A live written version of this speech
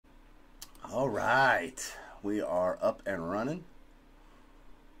All right, we are up and running.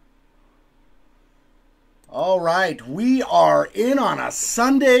 All right, we are in on a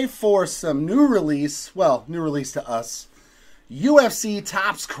Sunday for some new release. Well, new release to us. UFC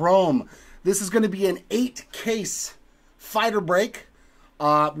Topps Chrome. This is going to be an 8-case fighter break.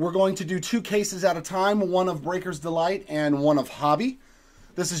 We're going to do 2 cases at a time, one of Breaker's Delight and one of Hobby.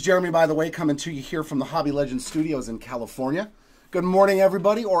 This is Jeremy, by the way, coming to you here from the Hobby Legends Studios in California. Good morning,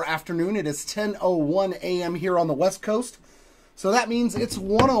 everybody, or afternoon. It is 10:01 a.m. here on the West Coast. So that means it's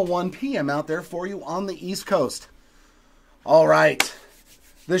 1:01 p.m. out there for you on the East Coast. All right.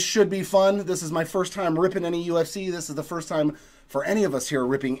 This should be fun. This is my first time ripping any UFC. This is the first time for any of us here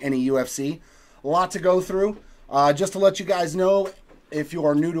ripping any UFC. A lot to go through. Just to let you guys know, if you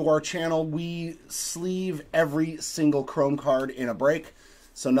are new to our channel, we sleeve every single Chrome card in a break,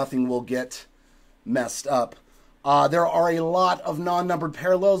 so nothing will get messed up. There are a lot of non-numbered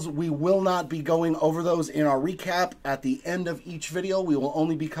parallels. We will not be going over those in our recap. At the end of each video, we will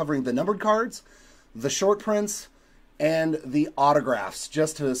only be covering the numbered cards, the short prints, and the autographs,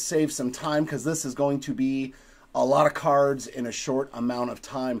 just to save some time, because this is going to be a lot of cards in a short amount of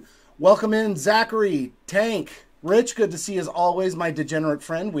time. Welcome in, Zachary, Tank, Rich, good to see you as always, my degenerate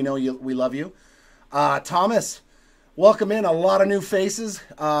friend. We know you, we love you. Thomas, welcome in, a lot of new faces.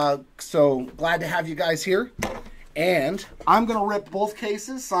 So glad to have you guys here. And I'm going to rip both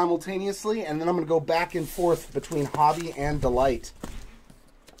cases simultaneously, and then I'm going to go back and forth between Hobby and Delight.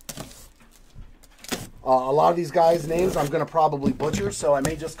 A lot of these guys' names I'm going to probably butcher, so I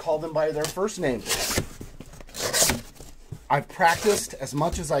may just call them by their first name. I've practiced as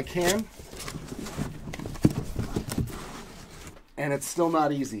much as I can, and it's still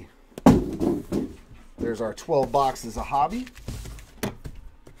not easy. There's our 12 boxes of Hobby.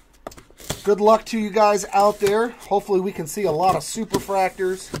 Good luck to you guys out there. Hopefully we can see a lot of super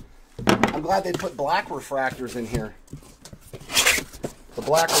refractors. I'm glad they put black refractors in here. The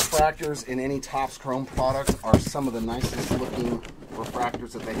black refractors in any Topps Chrome product are some of the nicest looking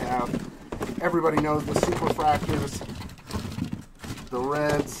refractors that they have. Everybody knows the super refractors, the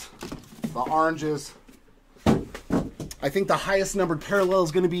reds, the oranges. I think the highest numbered parallel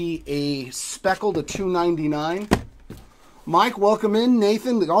is going to be a speckled to 299. Mike, welcome in.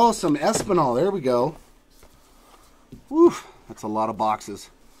 Nathan, awesome. Espinal, there we go. Whew, that's a lot of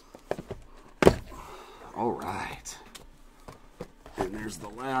boxes. All right. And there's the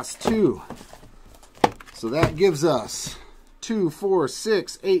last 2. So that gives us 2, 4,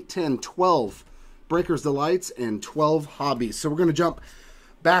 6, 8, 10, 12 Breaker's Delights and 12 Hobbies. So we're going to jump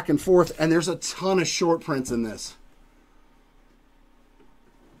back and forth, and there's a ton of short prints in this.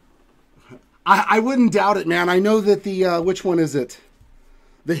 I wouldn't doubt it, man. I know that the, which one is it?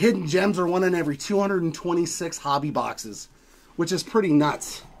 The hidden gems are one in every 226 hobby boxes, which is pretty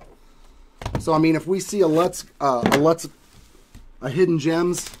nuts. So, I mean, if we see a hidden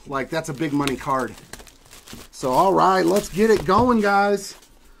gems, like, that's a big money card. So, all right, let's get it going, guys.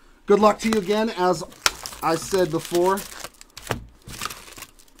 Good luck to you again, as I said before.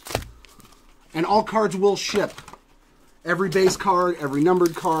 And all cards will ship. Every base card, every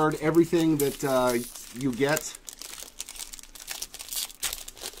numbered card, everything that you get.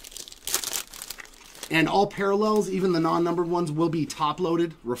 And all parallels, even the non-numbered ones, will be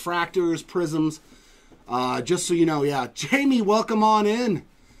top-loaded. Refractors, prisms, just so you know, yeah. Jamie, welcome on in.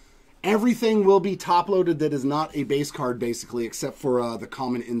 Everything will be top-loaded that is not a base card, basically, except for the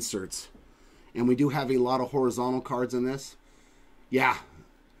common inserts. And we do have a lot of horizontal cards in this. Yeah.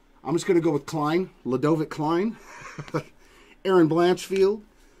 I'm just going to go with Klein, Ludovic Klein, Aaron Blanchfield,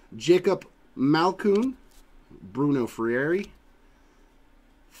 Jacob Malkoun, Bruno Ferreri,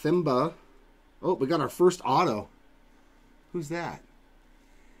 Thimba. Oh, we got our first auto. Who's that?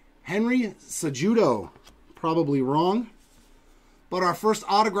 Henry Cejudo. Probably wrong. But our first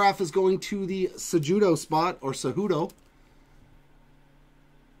autograph is going to the Cejudo spot, or Cejudo.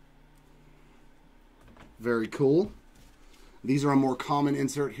 Very cool. These are a more common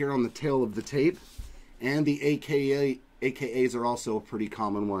insert here on the tail of the tape. And the AKAs are also a pretty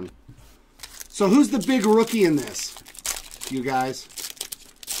common one. So who's the big rookie in this, you guys?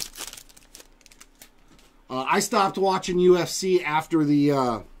 I stopped watching UFC after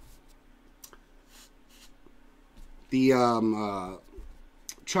the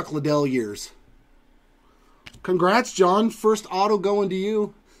Chuck Liddell years. Congrats, John. First auto going to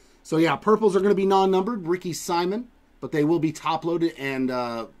you. So yeah, purples are going to be non-numbered. Ricky Simon. But they will be top-loaded, and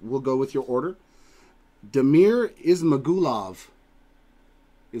we'll go with your order. Damir Ismagulov.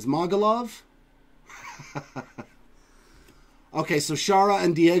 Ismagulov? Okay, so Shara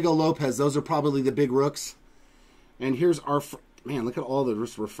and Diego Lopez, those are probably the big rooks. And here's our Man, look at all the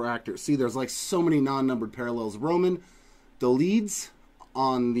refractors. See, there's like so many non-numbered parallels. Roman Delides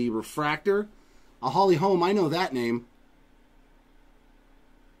on the refractor. A Holly Holm, I know that name.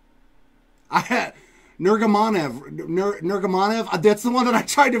 I had Nurmagomedov. That's the one that I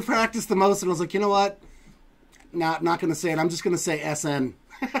tried to practice the most, and I was like, you know what? Not going to say it. I'm just going to say SN.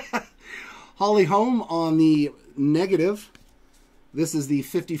 Holly Holm on the negative. This is the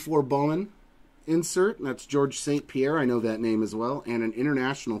 54 Bowman insert. That's George St. Pierre. I know that name as well. And an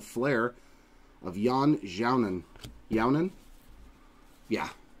international flair of Jan Jounen. Jounen? Yeah.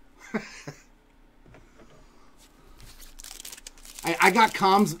 I got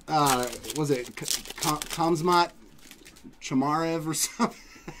was it Kamsmat Chamarev or something?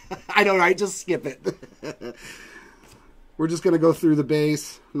 I don't know. I just skip it. We're just going to go through the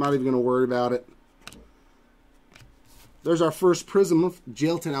base. I'm not even going to worry about it. There's our first prism of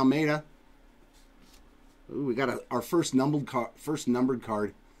Jailton Almeida. Ooh, we got our first numbered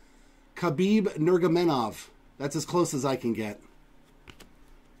card. Khabib Nurmagomedov. That's as close as I can get.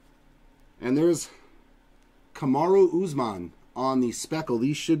 And there's Kamaru Usman on the speckle.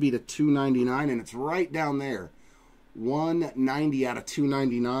 These should be the 299, and it's right down there. 190 out of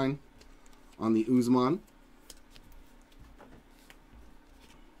 299 on the Usman.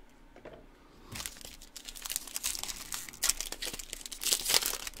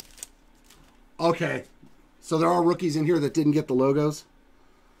 Okay, so there are rookies in here that didn't get the logos.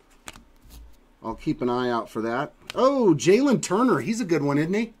 I'll keep an eye out for that. Oh, Jalen Turner. He's a good one,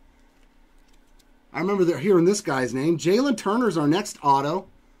 isn't he? I remember hearing this guy's name. Jalen Turner's our next auto.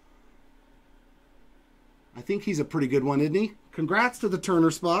 I think he's a pretty good one, isn't he? Congrats to the Turner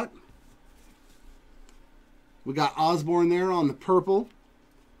spot. We got Osborne there on the purple.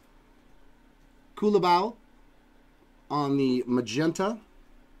 Kulabau on the magenta.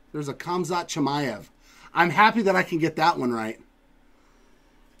 There's a Khamzat Chimaev. I'm happy that I can get that one right.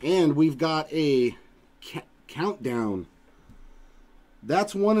 And we've got a countdown.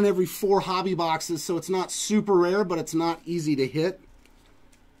 That's 1 in every 4 hobby boxes, so it's not super rare, but it's not easy to hit.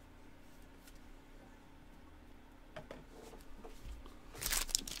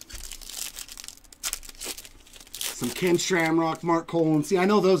 Some Ken Shamrock, Mark Colin. See, I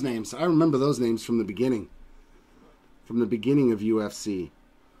know those names. I remember those names from the beginning. From the beginning of UFC.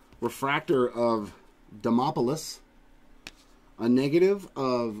 Refractor of Demopoulos. A negative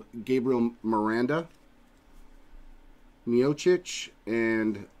of Gabriel Miranda. Miocic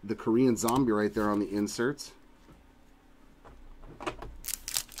and the Korean Zombie right there on the inserts.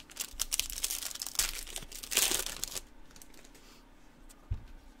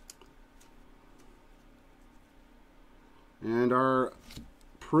 And our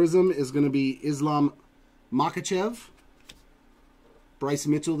prism is going to be Islam Makhachev. Bryce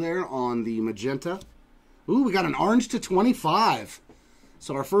Mitchell there on the magenta. Ooh, we got an orange to 25.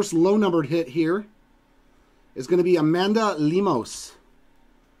 So our first low-numbered hit here is going to be Amanda Lemos.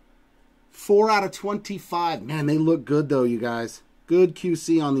 4 out of 25. Man, they look good, though, you guys. Good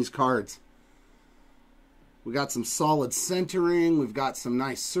QC on these cards. We got some solid centering. We've got some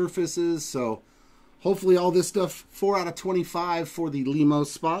nice surfaces. So hopefully all this stuff, 4 out of 25 for the Lemos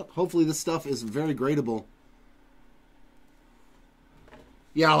spot. Hopefully this stuff is very gradable.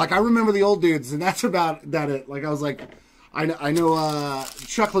 Yeah, like I remember the old dudes, and that's about it. Like I was like, I know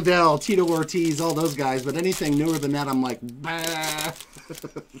Chuck Liddell, Tito Ortiz, all those guys, but anything newer than that, I'm like, bah.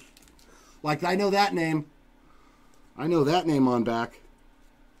 Like I know that name. I know that name on back.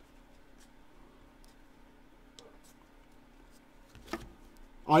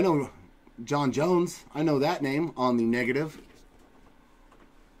 Oh, I know John Jones. I know that name on the negative.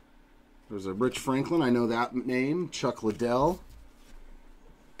 There's a Rich Franklin. I know that name. Chuck Liddell.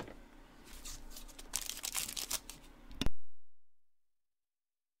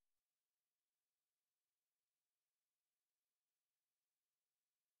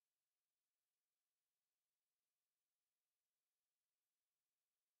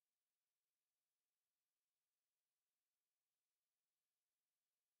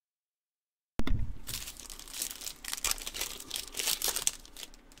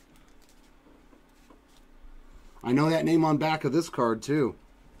 I know that name on back of this card, too.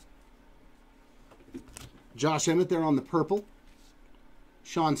 Josh Emmett there on the purple.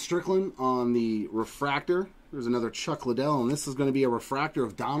 Sean Strickland on the refractor. There's another Chuck Liddell, and this is going to be a refractor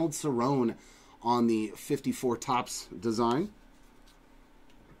of Donald Cerrone on the 54 Topps design.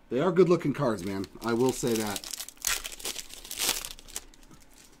 They are good-looking cards, man. I will say that.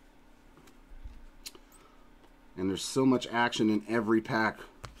 And there's so much action in every pack.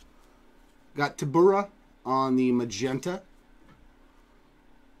 Got Tabura on the magenta.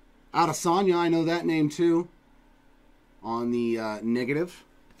 Adesanya, I know that name too. on the negative.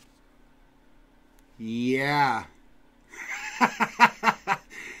 Yeah.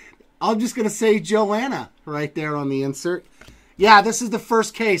 I'm just going to say Joanna right there on the insert. Yeah, this is the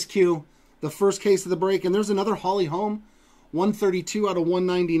first case, Q. The first case of the break. And there's another Holly Holm. 132 out of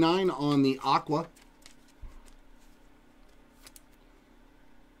 199 on the Aqua.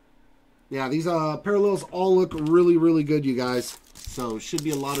 Yeah, these parallels all look really, really good, you guys. So, should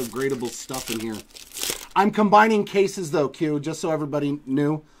be a lot of gradable stuff in here. I'm combining cases, though, Q, just so everybody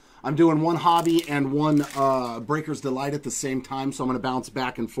knew. I'm doing one hobby and one Breaker's Delight at the same time, so I'm going to bounce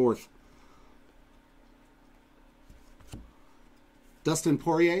back and forth. Dustin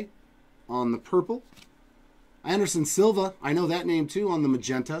Poirier on the purple. Anderson Silva, I know that name too, on the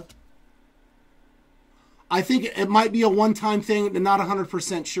magenta. I think it might be a one-time thing, not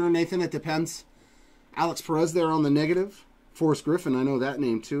 100% sure, Nathan, it depends. Alex Perez there on the negative. Forrest Griffin, I know that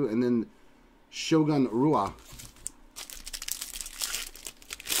name too. And then Shogun Rua.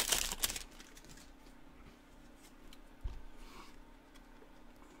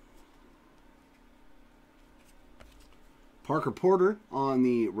 Parker Porter on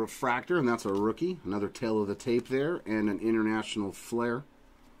the refractor, and that's a rookie. Another tail of the tape there, and an international flair.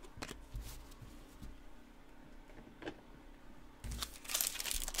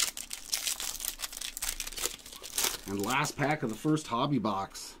 And last pack of the first hobby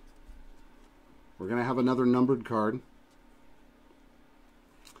box. We're going to have another numbered card.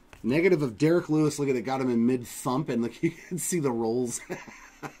 Negative of Derek Lewis. Look at it, got him in mid-thump, and look, you can see the rolls.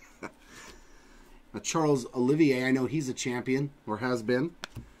 Charles Olivier, I know he's a champion, or has been.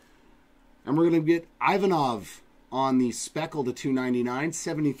 And we're going to get Ivanov on the Speckle to 299.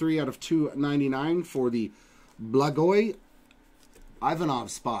 73 out of 299 for the Blagoy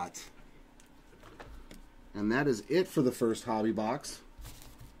Ivanov spot. And that is it for the first hobby box.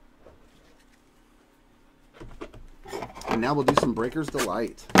 And now we'll do some Breaker's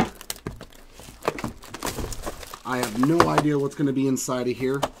Delight. I have no idea what's going to be inside of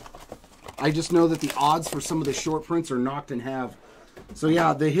here. I just know that the odds for some of the short prints are knocked in half. So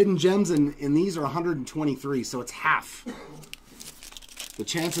yeah, the hidden gems in these are 123, so it's half. The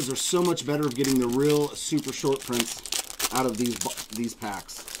chances are so much better of getting the real super short prints out of these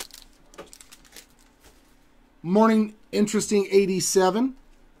packs. Morning Interesting 87.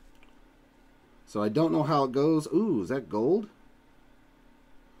 So I don't know how it goes. Ooh, is that gold?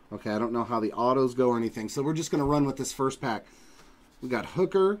 Okay, I don't know how the autos go or anything. So we're just going to run with this first pack. We got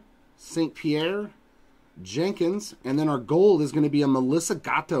Hooker, St. Pierre, Jenkins, and then our gold is going to be a Melissa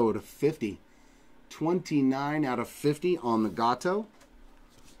Gatto to 50. 29 out of 50 on the Gatto.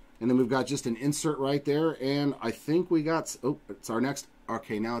 And then we've got just an insert right there. And I think we got... Oh, it's our next...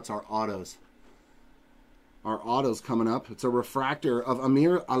 Okay, now it's our autos. Our autos coming up. It's a refractor of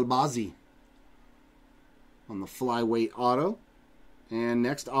Amir Albazi on the flyweight auto. And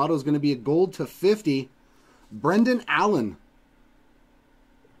next auto is going to be a gold to 50. Brendan Allen.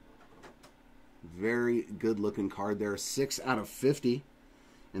 Very good looking card there. 6 out of 50.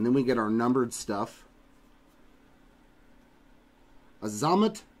 And then we get our numbered stuff.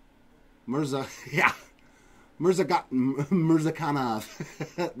 Azamat Mirza. Yeah. Mirzakhanov.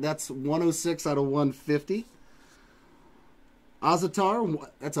 That's 106 out of 150. Azatar.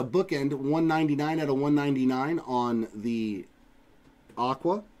 That's a bookend. 199 out of 199 on the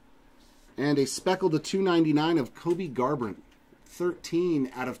Aqua. And a Speckle to 299 of Kobe Garbrandt.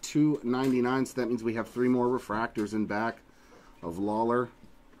 13 out of 299, so that means we have 3 more refractors in back of Lawler,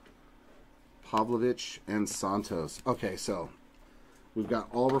 Pavlovich, and Santos. Okay, so we've got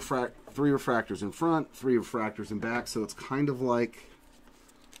all 3 refractors in front, 3 refractors in back, so it's kind of like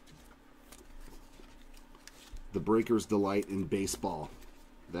the Breaker's Delight in baseball.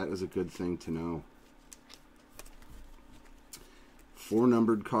 That is a good thing to know. 4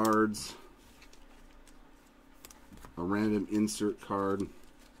 numbered cards. A random insert card.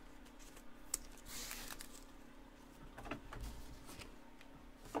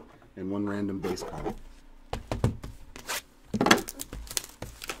 And 1 random base card.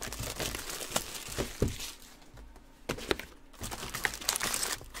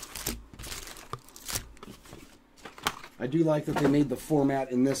 I do like that they made the format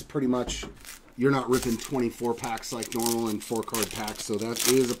in this pretty much. You're not ripping 24 packs like normal and 4 card packs, so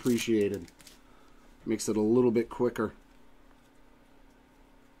that is appreciated. Makes it a little bit quicker.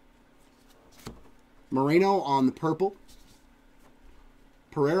 Moreno on the purple.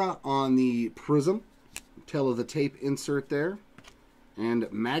 Pereira on the prism. Tail of the tape insert there.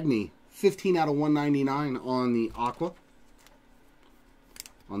 And Magny, 15 out of 199 on the Aqua.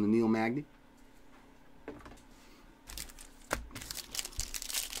 On the Neil Magny.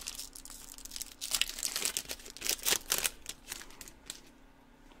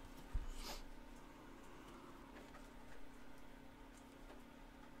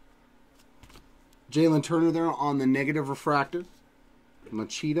 Jalen Turner there on the negative refractor.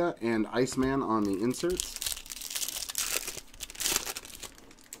 Machida and Iceman on the inserts.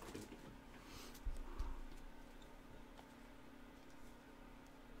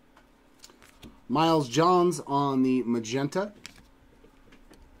 Miles Johns on the magenta.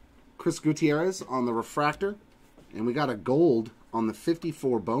 Chris Gutierrez on the refractor. And we got a gold on the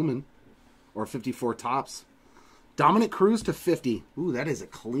 54 Bowman, or 54 Topps. Dominic Cruz to 50. Ooh, that is a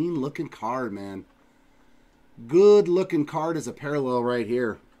clean-looking card, man. Good-looking card as a parallel right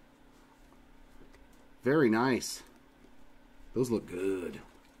here. Very nice. Those look good.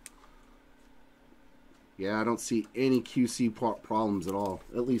 Yeah, I don't see any QC problems at all.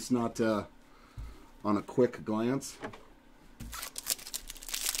 At least not on a quick glance.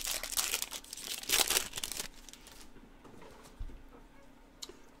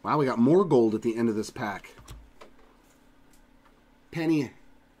 Wow, we got more gold at the end of this pack. Penny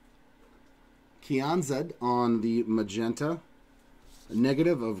Kianzad on the magenta. A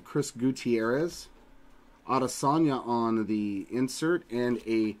negative of Chris Gutierrez. Adesanya on the insert. And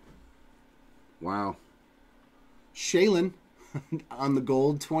a, wow, Shaylin on the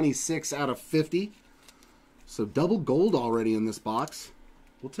gold. 26 out of 50. So double gold already in this box.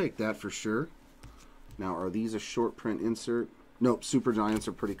 We'll take that for sure. Now, are these a short print insert? Nope, Super Giants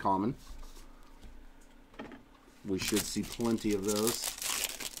are pretty common. We should see plenty of those.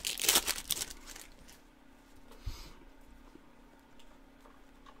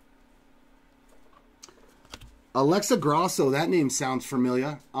 Alexa Grasso, that name sounds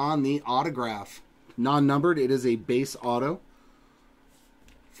familiar, on the autograph. Non-numbered, it is a base auto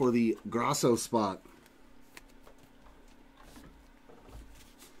for the Grasso spot.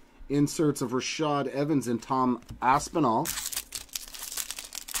 Inserts of Rashad Evans and Tom Aspinall.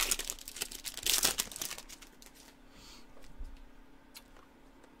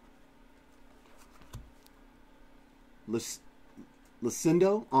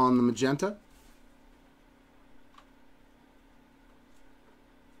 Lucindo on the magenta.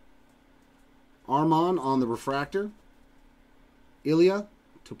 Armand on the refractor. Ilya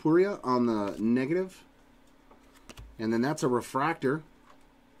Topuria on the negative. And then that's a refractor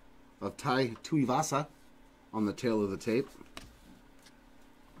of Tai Tuivasa on the tail of the tape.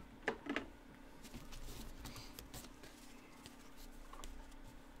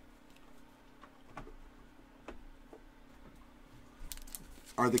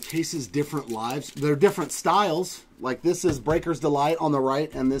 Are the cases different lives? They're different styles. Like this is Breaker's Delight on the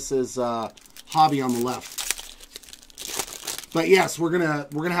right, and this is Hobby on the left. But yes, we're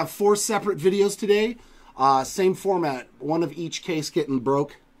gonna have 4 separate videos today. Same format, one of each case getting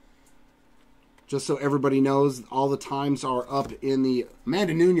broke. Just so everybody knows, all the times are up in the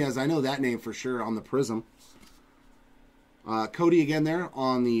Amanda Nunez. I know that name for sure on the Prism. Cody again there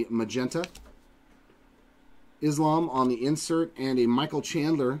on the magenta. Islam on the insert, and a Michael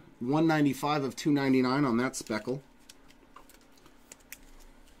Chandler, 195 of 299 on that speckle.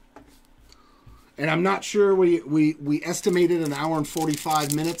 And I'm not sure, we estimated an hour and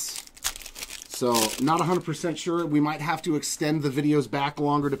 45 minutes. So not 100% sure. We might have to extend the videos back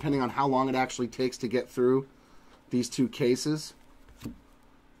longer depending on how long it actually takes to get through these 2 cases.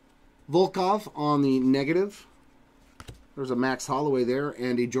 Volkov on the negative. There's a Max Holloway there,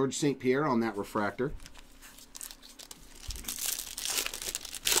 and a George St. Pierre on that refractor.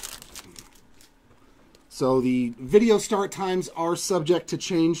 So the video start times are subject to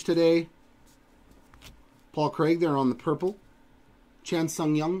change today. Paul Craig there on the purple. Chan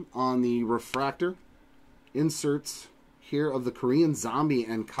Sung Young on the refractor. Inserts here of the Korean Zombie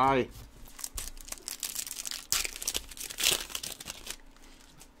and Kai.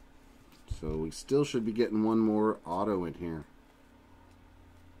 So we still should be getting one more auto in here.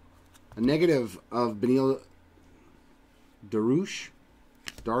 A negative of Benil Dariush.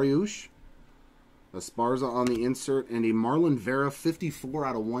 Esparza on the insert, and a Marlon Vera 54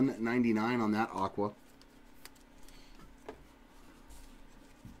 out of 199 on that aqua.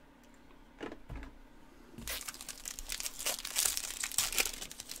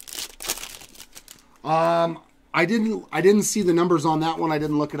 I didn't see the numbers on that one. I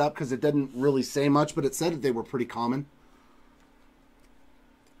didn't look it up because it didn't really say much, but it said that they were pretty common.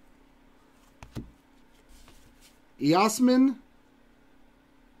 Yasmin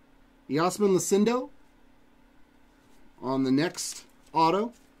Lucindo on the next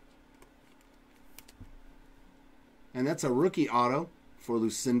auto. And that's a rookie auto for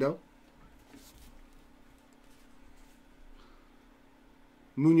Lucindo.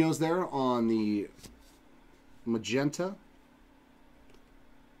 Munoz there on the magenta.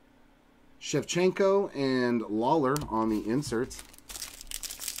 Shevchenko and Lawler on the inserts.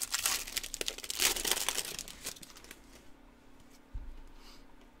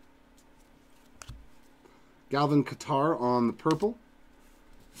 Galvin Qatar on the purple.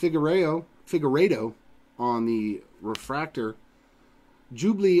 Figueiredo on the refractor.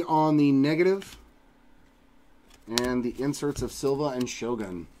 Jubilee on the negative. And the inserts of Silva and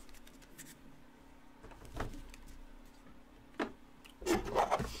Shogun.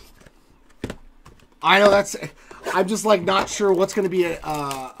 I know that's... I'm just like not sure what's going to be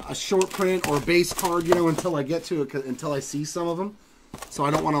a short print or base card, you know, until I get to it, until I see some of them. So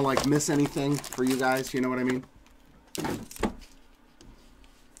I don't want to like miss anything for you guys, you know what I mean?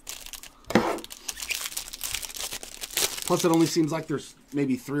 Plus it only seems like there's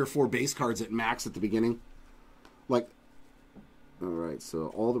maybe 3 or 4 base cards at max at the beginning. Like, alright, so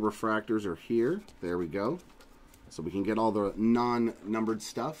all the refractors are here. There we go. So we can get all the non-numbered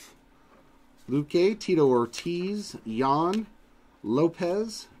stuff. Luque, Tito Ortiz, Jan,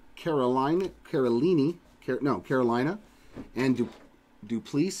 Lopez, Carolina, and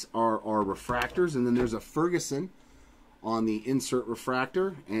Duplice are refractors. And then there's a Ferguson on the insert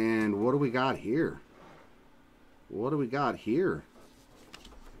refractor. And what do we got here? What do we got here?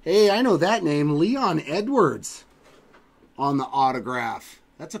 Hey, I know that name. Leon Edwards on the autograph.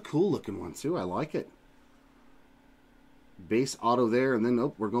 That's a cool looking one too. I like it. Base auto there, and then,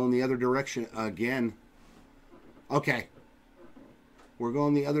 oh, we're going the other direction again. Okay. We're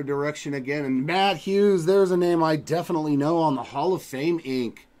going the other direction again. And Matt Hughes, there's a name I definitely know on the Hall of Fame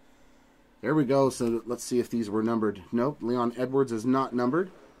ink. There we go. So let's see if these were numbered. Nope, Leon Edwards is not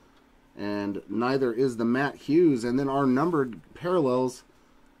numbered. And neither is the Matt Hughes. And then our numbered parallels,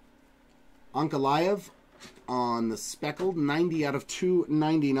 Ankalaev on the speckled, 90 out of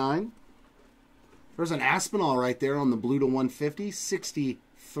 299. There's an Aspinall right there on the blue to 150.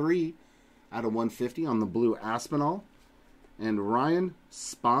 63 out of 150 on the blue Aspinall. And Ryan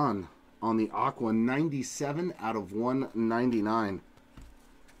Spahn on the Aqua. 97 out of 199.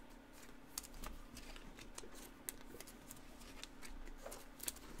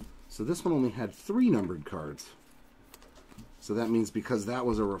 So this one only had 3 numbered cards. So that means because that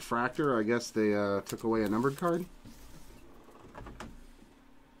was a refractor, I guess they took away a numbered card.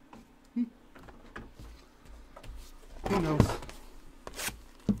 Who knows?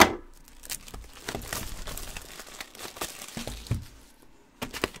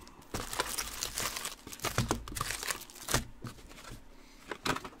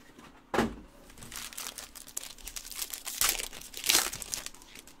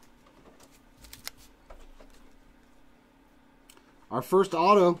 Our first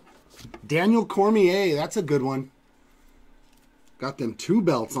auto, Daniel Cormier. That's a good one. Got them 2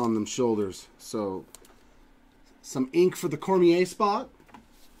 belts on them shoulders. So some ink for the Cormier spot.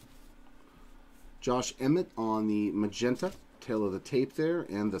 Josh Emmett on the magenta. Tail of the tape there.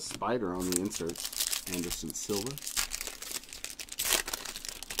 And the spider on the inserts. Anderson Silva.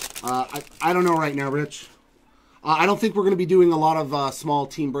 I don't know right now, Rich. I don't think we're going to be doing a lot of small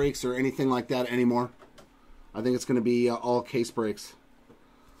team breaks or anything like that anymore. I think it's going to be all case breaks.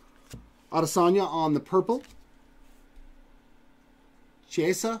 Adesanya on the purple.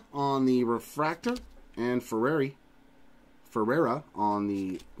 Chiesa on the refractor. And Ferreira on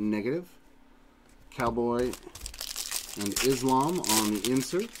the negative. Cowboy and Islam on the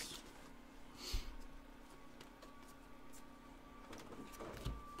inserts.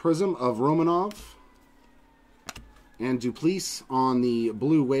 Prism of Romanov. And Duplice on the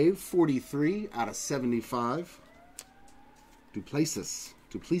blue wave. 43 out of 75. Duplices.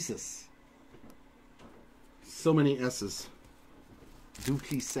 So many S's.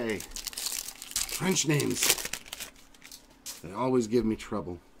 Duplice. French names. They always give me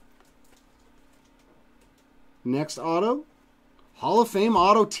trouble. Next auto. Hall of Fame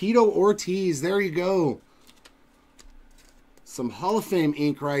auto, Tito Ortiz. There you go. Some Hall of Fame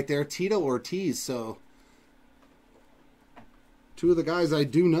ink right there. Tito Ortiz. So, 2 of the guys I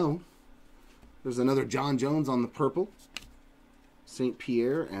do know. There's another John Jones on the purple. St.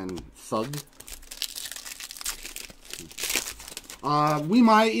 Pierre and Thug. We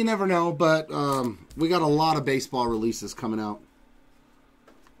might, you never know, but we got a lot of baseball releases coming out.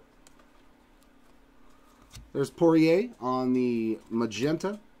 There's Poirier on the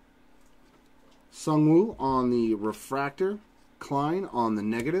magenta. Sungwoo on the refractor. Klein on the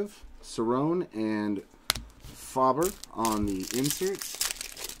negative. Cerrone and Faber on the inserts.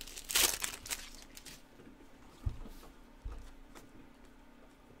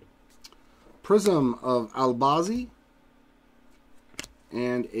 Prism of Albazi.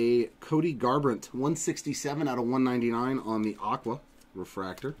 And a Cody Garbrandt, 167 out of 199 on the Aqua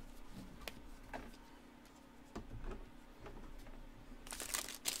refractor.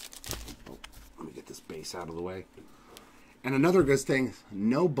 Oh, let me get this base out of the way. And another good thing,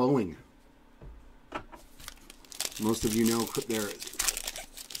 no bowing. Most of you know there.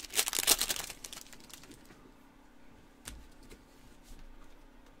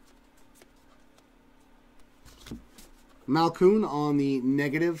 Malkoon on the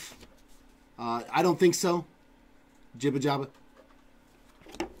negative. I don't think so. Jibba Jabba.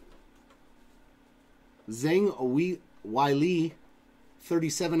 Zhang Weili,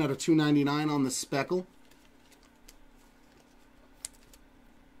 37 out of 299 on the speckle.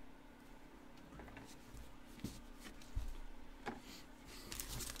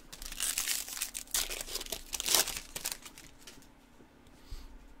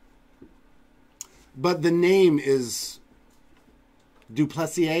 But the name is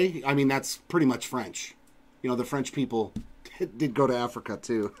Duplessis. I mean, that's pretty much French. You know, the French people did go to Africa,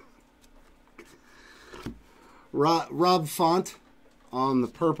 too. Rob Font on the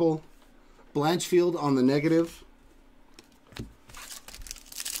purple. Blanchfield on the negative.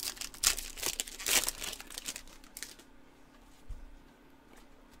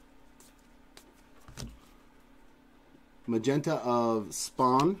 Magenta of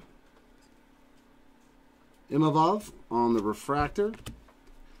Spawn. Imavov on the refractor.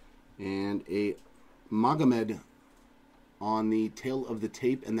 And a Magomed on the tail of the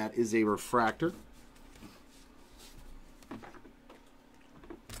tape, and that is a refractor.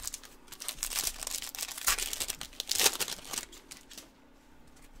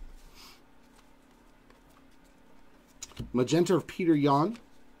 Magenta of Peter Yan.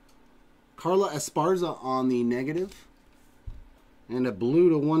 Carla Esparza on the negative. And a blue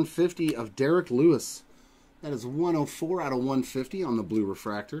to 150 of Derek Lewis. That is 104 out of 150 on the blue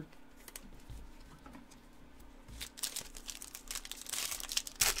refractor.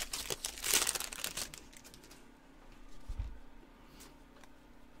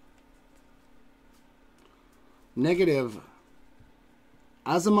 Negative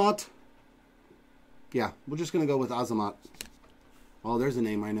Azamat. Yeah, we're just going to go with Azamat. Oh, there's a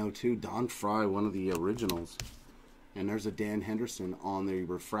name I know too. Don Fry, one of the originals. And there's a Dan Henderson on the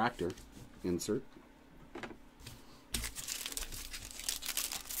refractor insert.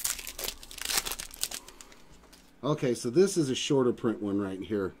 Okay, so this is a shorter print one right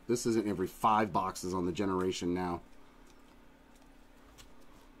here. This isn't every 5 boxes on the Generation Now.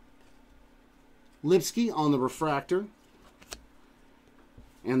 Lipsky on the refractor.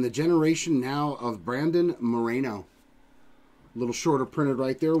 And the Generation Now of Brandon Moreno. A little shorter printed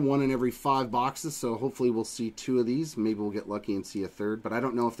right there. 1 in every 5 boxes. So hopefully we'll see 2 of these. Maybe we'll get lucky and see a 3rd. But I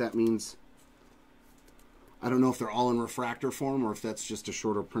don't know if that means... I don't know if they're all in refractor form or if that's just a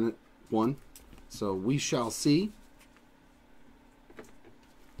shorter printed one. So we shall see.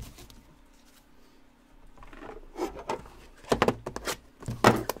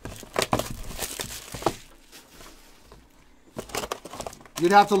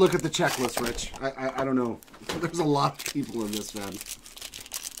 You'd have to look at the checklist, Rich. I don't know. There's a lot of people in this, man.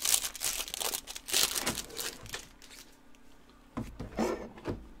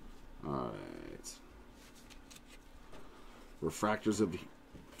 All right. Refractors of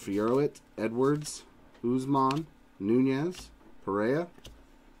Fierroet, Edwards, Uzman, Nunez, Pereira,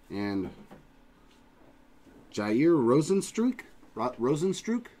 and Jair Rosenstruck.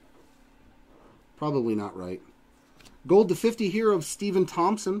 Probably not right. Gold to 50 here of Stephen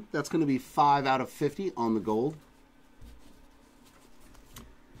Thompson. That's going to be 5 out of 50 on the gold.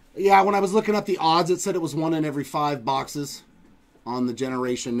 Yeah, when I was looking up the odds, it said it was 1 in every 5 boxes on the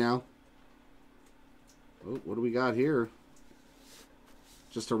Generation Now. Oh, what do we got here?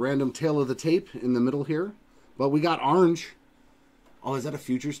 Just a random tail of the tape in the middle here. But we got orange. Oh, is that a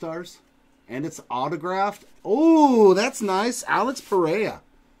Future Stars? And it's autographed. Oh, that's nice. Alex Pereira.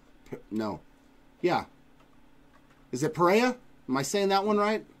 No. Yeah. Is it Pereira? Am I saying that one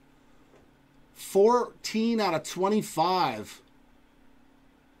right? 14 out of 25.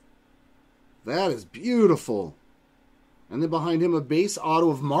 That is beautiful. And then behind him, a base auto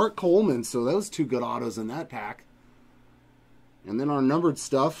of Mark Coleman. So those 2 good autos in that pack. And then our numbered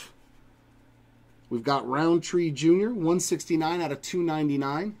stuff. We've got Roundtree Jr., 169 out of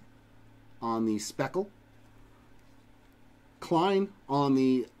 299 on the Speckle. Klein on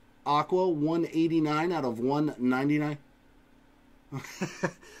the Aqua, 189 out of 199.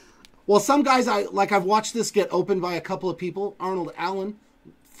 Well, some guys, I've watched this get opened by a couple of people. Arnold Allen,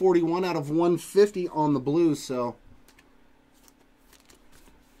 41 out of 150 on the blue, so.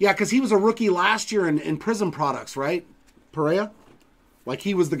 Yeah, because he was a rookie last year in Prism Products, right? Pereira? Like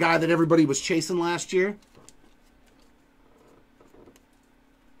he was the guy that everybody was chasing last year.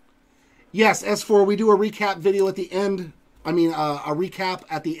 Yes, S4, we do a recap video at the end. I mean, a recap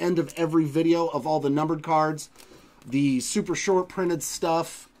at the end of every video of all the numbered cards, the super short printed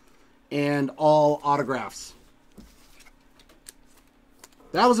stuff, and all autographs.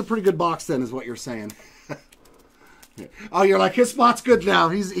 That was a pretty good box then, is what you're saying. Oh, you're like, his spot's good now.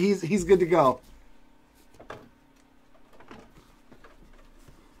 He's good to go.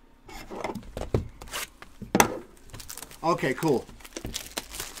 Okay, cool.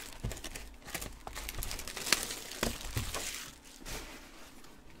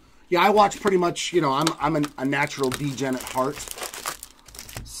 Yeah, I watch pretty much, you know, I'm a natural degen at heart.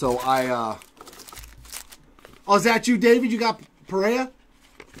 So I, oh, is that you, David? You got Perea?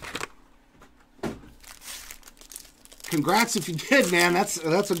 Congrats if you did, man. That's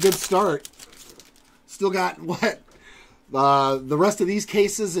a good start. Still got, what? The rest of these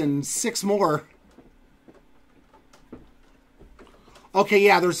cases and 6 more. Okay,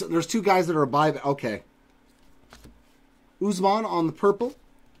 yeah, there's 2 guys that are a buy. Okay. Usman on the purple.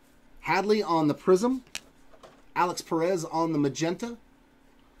 Hadley on the prism. Alex Perez on the magenta.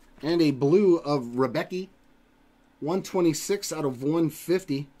 And a blue of Rebecca. 126 out of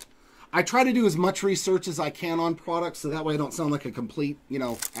 150. I try to do as much research as I can on products, so that way I don't sound like a complete, you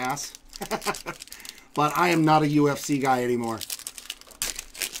know, ass. But I am not a UFC guy anymore.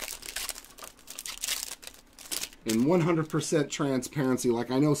 And 100% transparency.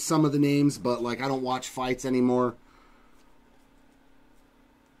 Like, I know some of the names, but, like, I don't watch fights anymore.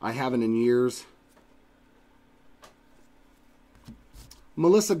 I haven't in years.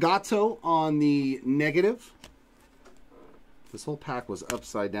 Melissa Gatto on the negative. This whole pack was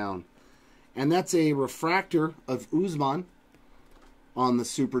upside down. And that's a refractor of Usman on the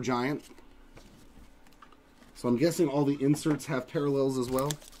Supergiant. So I'm guessing all the inserts have parallels as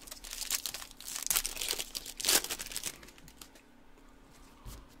well.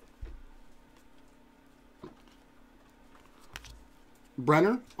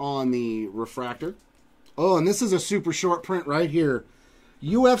 Brenner on the refractor. Oh, and this is a super short print right here.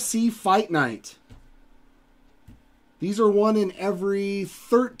 UFC Fight Night. These are 1 in every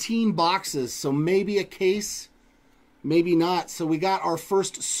 13 boxes, so maybe a case, maybe not. So we got our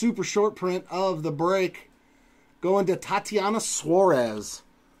first super short print of the break going to Tatiana Suarez.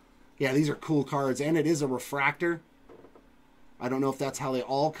 Yeah, these are cool cards, and it is a refractor. I don't know if that's how they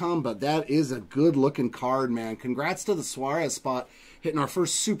all come, but that is a good-looking card, man. Congrats to the Suarez spot, hitting our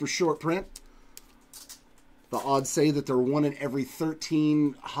first super short print. The odds say that they're 1 in every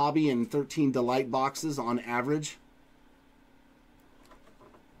 13 Hobby and 13 Delight boxes on average.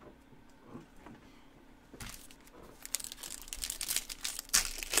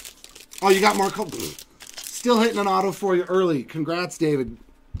 Oh, you got Mark. Still hitting an auto for you early. Congrats, David.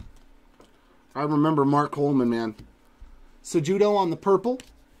 I remember Mark Coleman, man. Sejudo on the purple.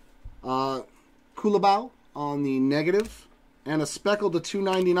 Kulabau on the negative. And a speckled to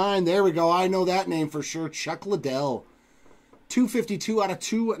 299. There we go. I know that name for sure. Chuck Liddell. 252 out of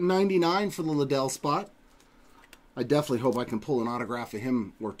 299 for the Liddell spot. I definitely hope I can pull an autograph of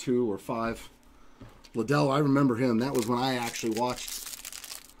him or 2 or 5. Liddell, I remember him. That was when I actually watched.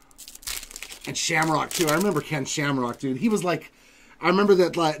 And Shamrock, too. I remember Ken Shamrock, dude. He was like... I remember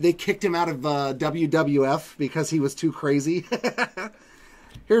that like, they kicked him out of WWF because he was too crazy.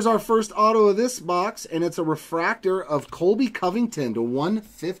 Here's our first auto of this box, and it's a refractor of Colby Covington to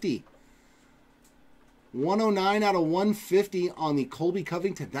 150. 109 out of 150 on the Colby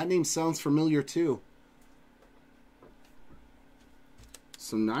Covington. That name sounds familiar, too.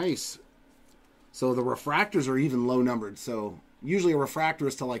 So nice. So the refractors are even low-numbered. So usually a refractor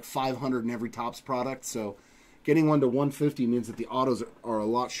is to like 500 in every Topps product, so... Getting one to 150 means that the autos are a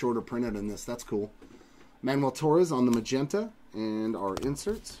lot shorter printed in this. That's cool. Manuel Torres on the magenta and our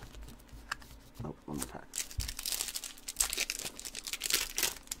inserts. Oh, one more pack.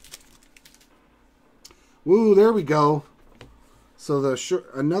 Woo, there we go. So the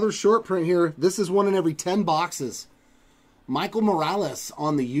another short print here. This is 1 in every 10 boxes. Michael Morales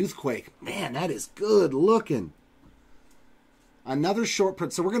on the Youthquake. Man, that is good looking. Another short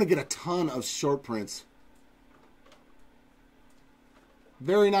print. So we're going to get a ton of short prints.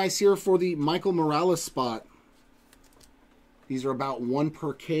 Very nice here for the Michael Morales spot. These are about 1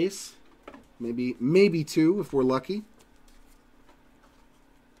 per case. Maybe 2 if we're lucky.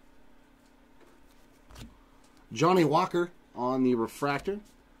 Johnny Walker on the refractor.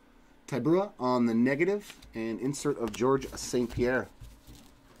 Taibua on the negative. And insert of George St. Pierre.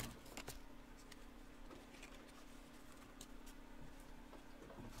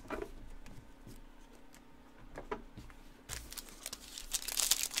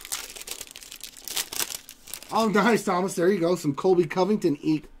 Oh, nice, Thomas. There you go. Some Colby Covington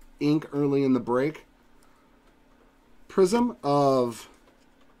ink early in the break. Prism of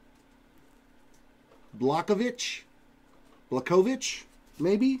Blakovic,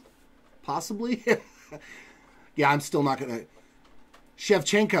 maybe? Possibly? Yeah, I'm still not going to...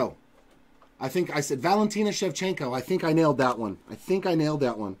 Shevchenko. I think I said Valentina Shevchenko. I think I nailed that one.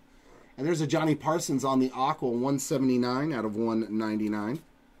 And there's a Johnny Parsons on the Aqua, 179 out of 199.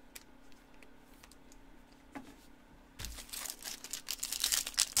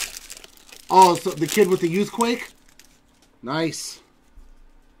 Oh, so the kid with the Youthquake? Nice.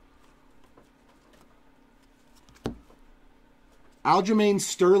 Aljamain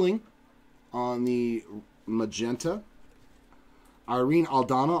Sterling on the magenta. Irene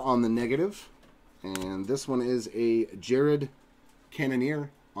Aldana on the negative. And this one is a Jared Cannonier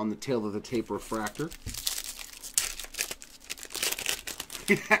on the tail of the tape refractor.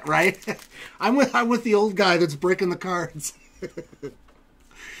 Right? I'm with the old guy that's breaking the cards.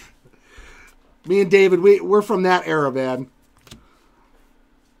 Me and David, we're from that era, man.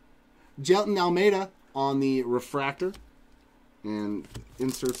 Jelton Almeida on the refractor. And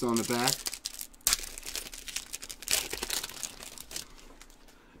inserts on the back.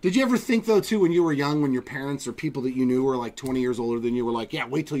 Did you ever think, though, too, when you were young, when your parents or people that you knew were like 20 years older than you were like, yeah,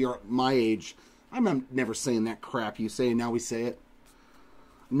 wait till you're my age. I'm never saying that crap you say, and now we say it.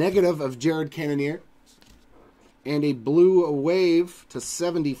 Negative of Jared Cannonier. And a blue wave to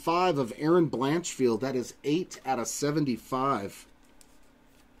 75 of Aaron Blanchfield. That is 8 out of 75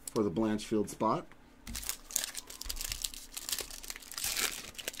 for the Blanchfield spot.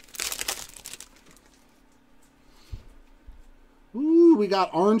 Ooh, we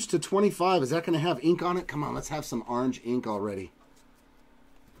got orange to 25. Is that going to have ink on it? Come on, let's have some orange ink already.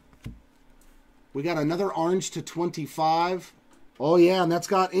 We got another orange to 25. Oh, yeah, and that's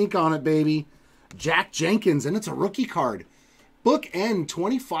got ink on it, baby. Jack Jenkins, and it's a rookie card. Bookend,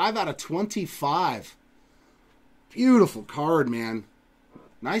 25 out of 25. Beautiful card, man.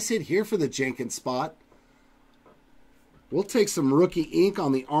 Nice hit here for the Jenkins spot. We'll take some rookie ink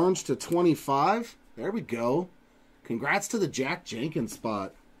on the orange to 25. There we go. Congrats to the Jack Jenkins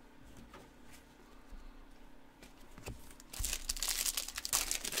spot.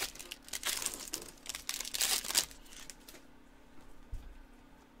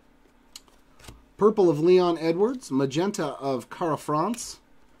 Purple of Leon Edwards. Magenta of Kara France.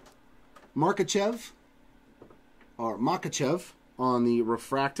 Makachev on the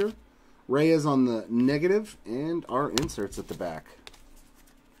refractor. Reyes on the negative. And our inserts at the back.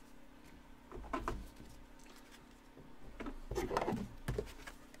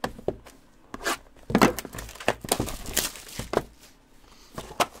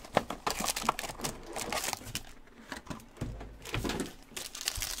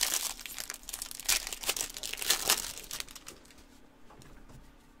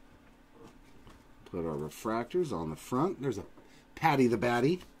 Put our refractors on the front. There's a Patty the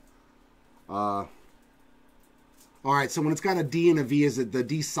Batty. All right, so when it's got a D and a V, is it the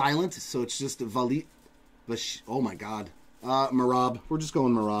D silent? So it's just a Vali. Oh my God. Marab. We're just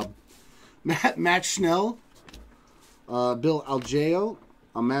going Marab. Matt Schnell. Bill Algeo.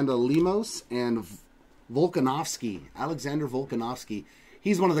 Amanda Lemos. And Volkanovski. Alexander Volkanovski.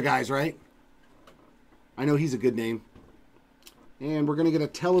 He's one of the guys, right? I know he's a good name. And we're going to get a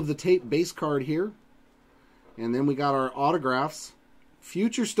Tell of the Tape base card here. And then we got our autographs.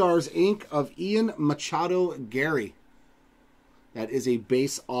 Future Stars Inc. of Ian Machado Gary. That is a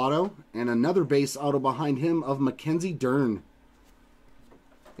base auto. And another base auto behind him of Mackenzie Dern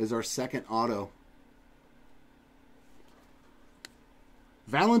is our second auto.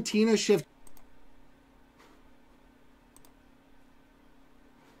 Valentina Shift.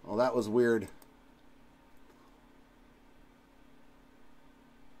 Oh, that was weird.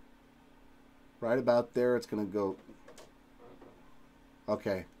 Right about there, it's going to go.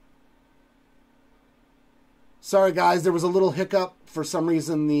 Okay. Sorry, guys. There was a little hiccup. For some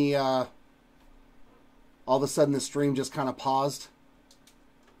reason, all of a sudden, the stream just kind of paused.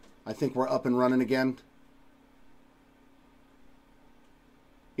 I think we're up and running again.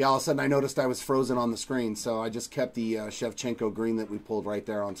 Yeah, all of a sudden, I noticed I was frozen on the screen, so I just kept the Shevchenko green that we pulled right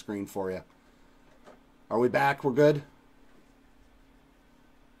there on screen for you. Are we back? We're good?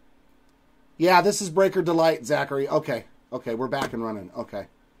 Yeah, this is Breaker Delight, Zachary. Okay. Okay, we're back and running. Okay.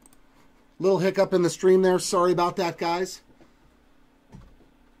 Little hiccup in the stream there. Sorry about that, guys.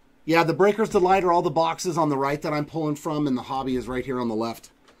 Yeah, the Breaker's Delight are all the boxes on the right that I'm pulling from, and the hobby is right here on the left.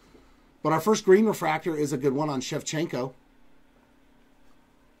 But our first green refractor is a good one on Shevchenko.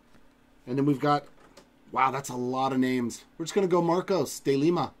 And then we've got, wow, that's a lot of names. We're just going to go Marcos de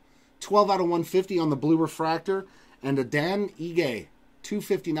Lima. 12 out of 150 on the blue refractor. And a Dan Ige.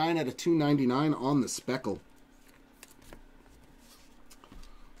 259 out of 299 on the speckle.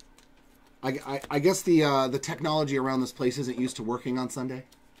 I guess the technology around this place isn't used to working on Sunday.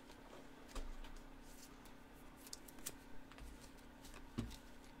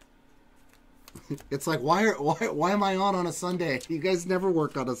 It's like, why am I on a Sunday? You guys never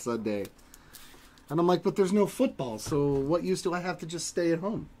work on a Sunday. And I'm like, but there's no football, so what use do I have to just stay at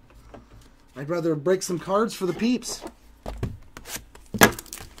home? I'd rather break some cards for the peeps.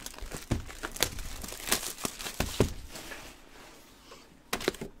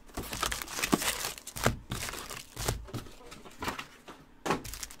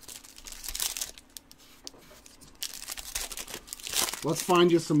 Let's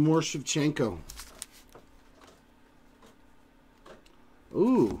find you some more Shevchenko.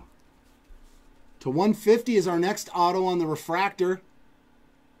 Ooh. To 150 is our next auto on the refractor.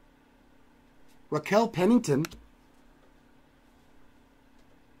 Raquel Pennington.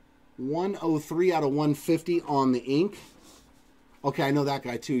 103 out of 150 on the ink. Okay, I know that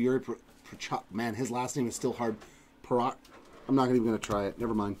guy too. Yuri man, his last name is still hard. I'm not even going to try it.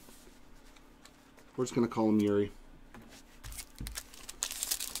 Never mind. We're just going to call him Yuri.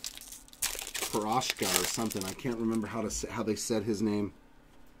 Paroshka or something. I can't remember how they said his name.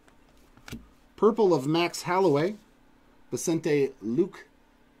 Purple of Max Holloway. Vicente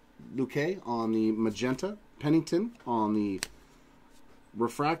Luque on the magenta. Pennington on the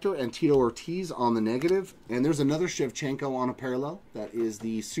refractor. And Tito Ortiz on the negative. And there's another Shevchenko on a parallel. That is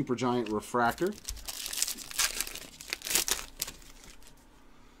the Supergiant refractor.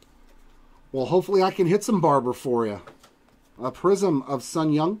 Well, hopefully I can hit some Barber for you. A Prism of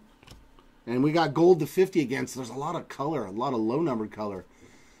Sun Young. And we got gold to 50 again, so there's a lot of color, a lot of low-numbered color.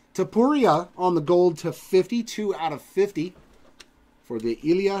 Topuria on the gold to 52 out of 50 for the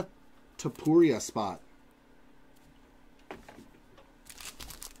Ilya Topuria spot.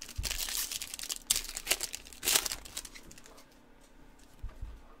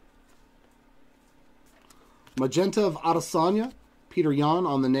 Magenta of Adesanya, Peter Yan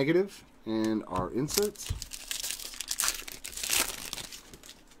on the negative, and our inserts.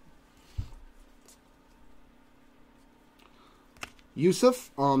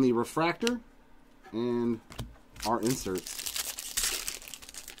 Yusuf on the refractor, and our inserts.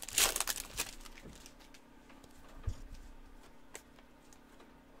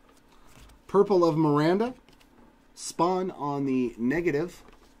 Purple of Miranda, Spawn on the negative,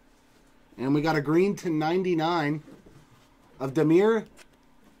 and we got a green to 99 of Damir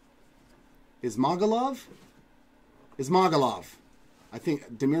Ismagulov. I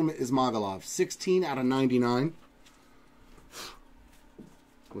think Damir Ismagulov, 16 out of 99.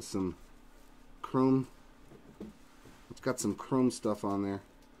 With some chrome. It's got some chrome stuff on there.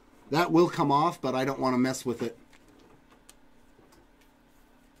 That will come off, but I don't want to mess with it.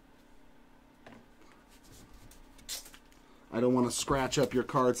 I don't want to scratch up your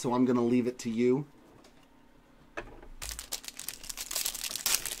card, so I'm going to leave it to you.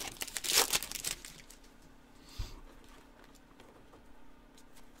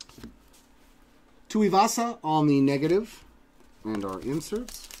 Tuivasa on the negative. And our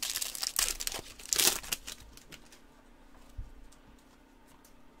inserts.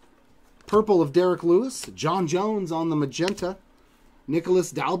 Purple of Derek Lewis. John Jones on the magenta. Nicholas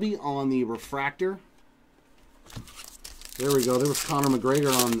Dalby on the refractor. There we go. There was Conor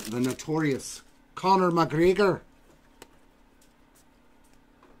McGregor on the notorious Conor McGregor.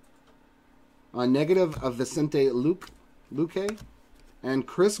 A negative of Vicente Luque. And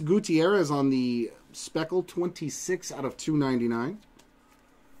Chris Gutierrez on the Speckle, 26 out of 299.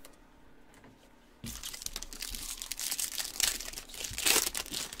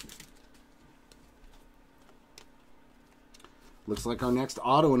 Looks like our next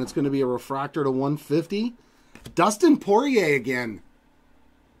auto, and it's going to be a refractor to 150. Dustin Poirier again.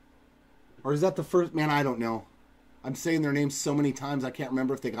 Or is that the first? Man, I don't know. I'm saying their names so many times, I can't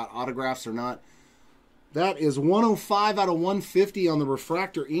remember if they got autographs or not. That is 105 out of 150 on the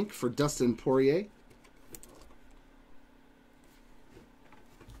refractor ink for Dustin Poirier.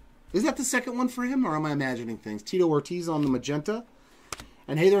 Is that the second one for him, or am I imagining things? Tito Ortiz on the magenta.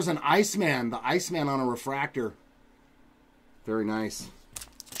 And hey, there's an Iceman. The Iceman on a refractor. Very nice.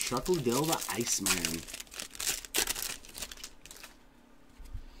 Chuck Liddell, the Iceman.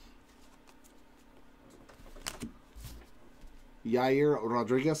 Yair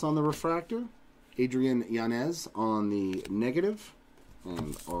Rodriguez on the refractor. Adrian Yanez on the negative.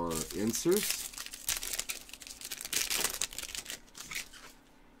 And our inserts.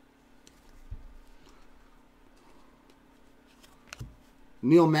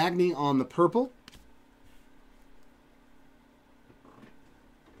 Neil Magny on the purple.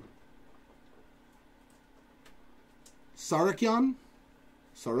 Sarukyan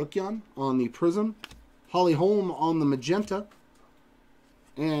on the prism. Holly Holm on the magenta.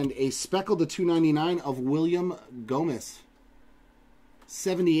 And a speckled to 299 of William Gomez.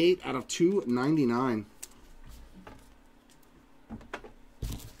 78 out of 299.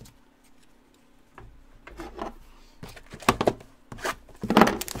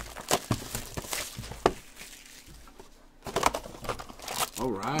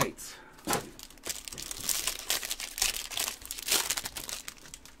 All right.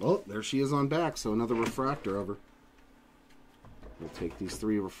 Oh, there she is on back, so another refractor of her. We'll take these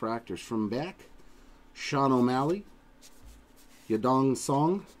 3 refractors from back. Sean O'Malley, Yadong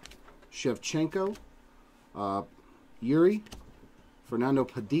Song, Shevchenko, Yuri, Fernando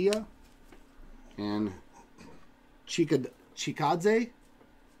Padilla, and Chikadze,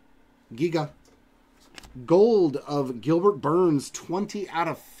 Giga. Gold of Gilbert Burns, 20 out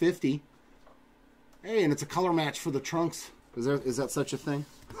of 50. Hey, and it's a color match for the trunks. Is that such a thing?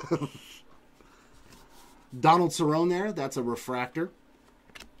 Donald Cerrone there, that's a refractor.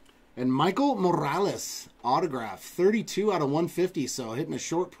 And Michael Morales, autograph, 32 out of 150. So hitting a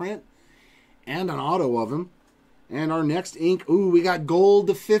short print and an auto of him. And our next ink, ooh, we got gold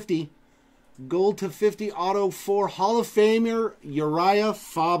to 50. Gold to 50 auto for Hall of Famer Uriah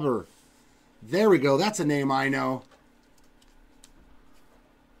Faber. There we go. That's a name I know.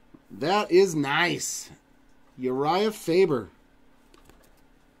 That is nice. Uriah Faber.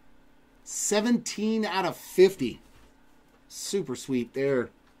 17 out of 50. Super sweet there.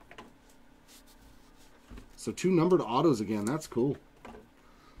 So 2 numbered autos again. That's cool.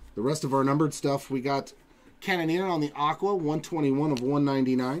 The rest of our numbered stuff, we got Cannoneer on the Aqua, 121 of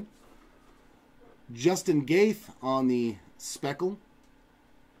 199. Justin Gaeth on the Speckle,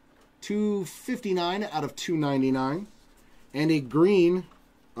 259 out of 299. And a green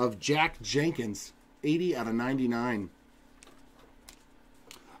of Jack Jenkins, 80 out of 99.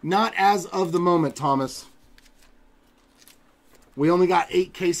 Not as of the moment, Thomas. We only got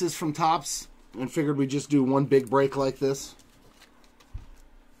 8 cases from Topps and figured we'd just do one big break like this.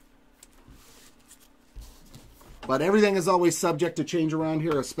 But everything is always subject to change around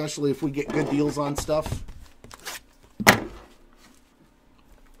here, especially if we get good deals on stuff.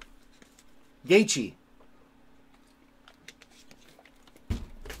 Gaethje.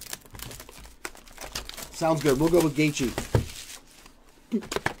 Sounds good. We'll go with Gaethje.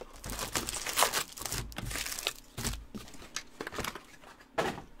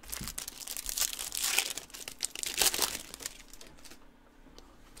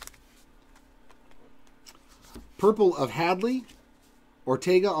 Purple of Hadley,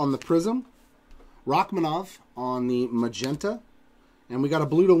 Ortega on the Prism, Rachmanov on the Magenta, and we got a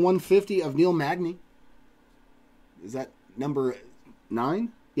blue to 150 of Neil Magny. Is that number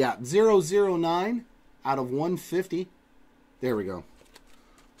 9? Yeah, 009 out of 150. There we go. I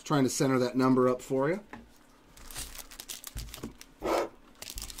was trying to center that number up for you.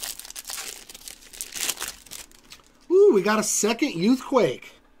 Ooh, we got a second Youthquake.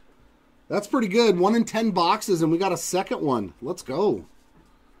 That's pretty good. 1 in 10 boxes, and we got a second one. Let's go.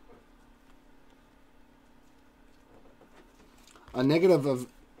 A negative of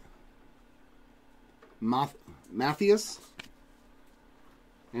Matthias.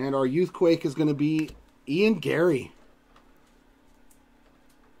 And our Youthquake is going to be Ian Gary.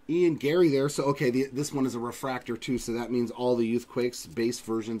 Ian Gary there. So, okay, this one is a refractor too, so that means all the Youthquakes base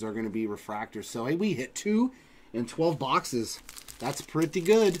versions are going to be refractors. So, hey, we hit 2 in 12 boxes. That's pretty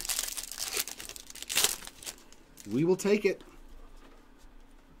good. We will take it.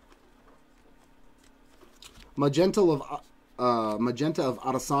 Magenta of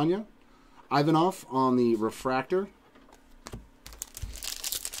Adesanya. Ivanov on the refractor.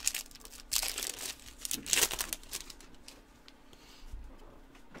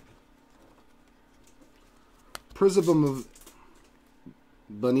 Prism of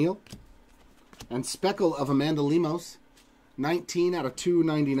Benil. And Speckle of Amanda Lemos. 19 out of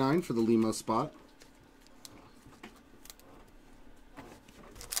 299 for the Lemos spot.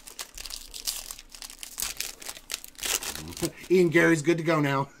 Ian Gary's good to go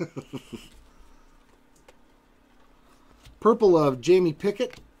now. Purple of Jamie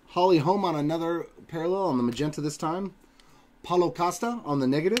Pickett. Holly Holm on another parallel on the magenta this time. Paulo Costa on the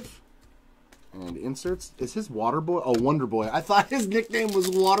negative. And inserts. Is his Waterboy? Oh, Wonder Boy. I thought his nickname was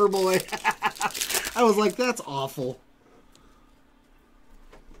Waterboy. I was like, that's awful.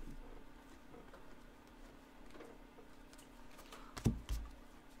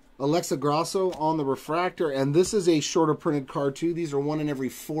 Alexa Grasso on the refractor, and this is a shorter printed card too. These are 1 in every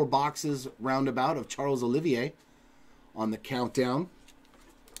 4 boxes roundabout of Charles Olivier on the countdown.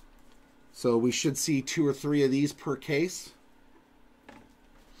 So we should see 2 or 3 of these per case.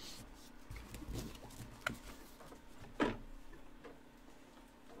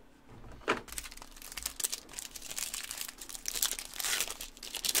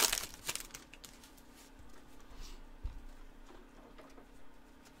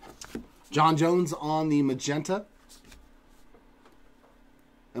 John Jones on the magenta.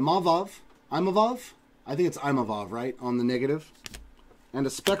 Imavov. I think it's Imavov, right? On the negative. And a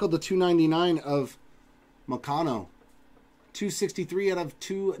speckled to 299 of Macano. 263 out of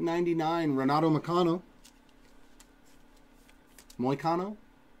 299. Renato Macano. Moicano.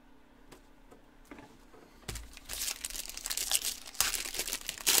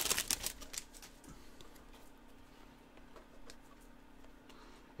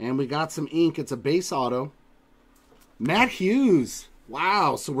 And we got some ink. It's a base auto. Matt Hughes.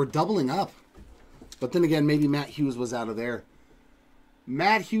 Wow, so we're doubling up. But then again, maybe Matt Hughes was out of there.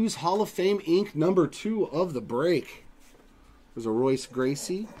 Matt Hughes Hall of Fame ink number 2 of the break. There's a Royce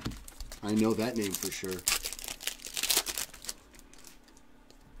Gracie. I know that name for sure.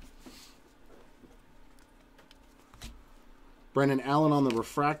 Brendan Allen on the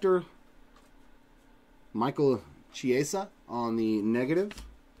refractor. Michael Chiesa on the negative.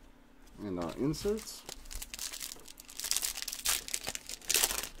 And our inserts.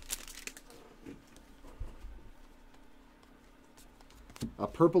 A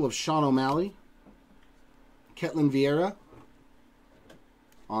purple of Sean O'Malley. Ketlin Vieira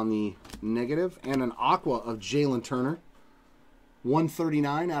on the negative. And an aqua of Jalen Turner.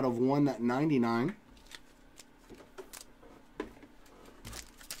 139 out of 199.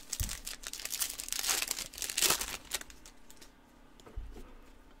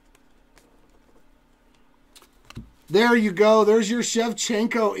 There you go. There's your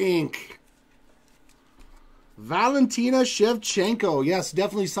Shevchenko ink. Valentina Shevchenko. Yes,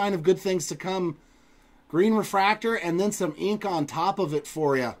 definitely sign of good things to come. Green refractor and then some ink on top of it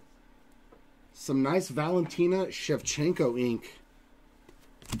for you. Some nice Valentina Shevchenko ink.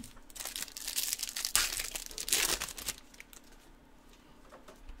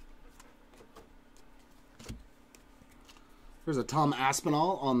 There's a Tom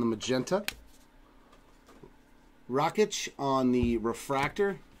Aspinall on the magenta. Rakic on the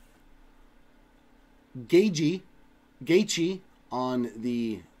refractor. Gaethje on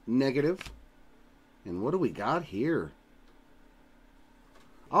the negative. And what do we got here?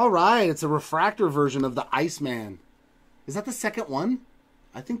 All right, it's a refractor version of the Iceman. Is that the second one?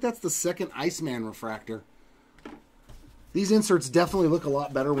 I think that's the second Iceman refractor. These inserts definitely look a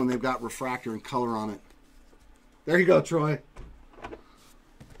lot better when they've got refractor and color on it. There you go, Troy.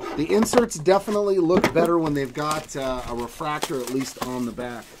 The inserts definitely look better when they've got a refractor at least on the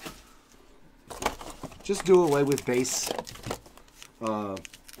back. Just do away with base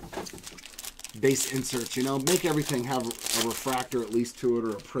inserts, you know. Make everything have a refractor at least to it,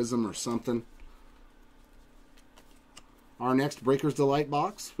 or a prism or something. Our next Breaker's Delight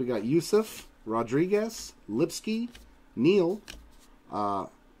box, we got Yusuf, Rodriguez, Lipsky, Neal,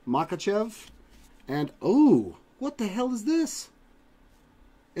 Makachev, and, oh, what the hell is this?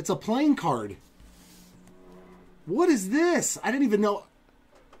 It's a playing card. What is this? I didn't even know.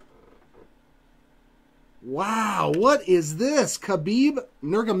 Wow, what is this? Khabib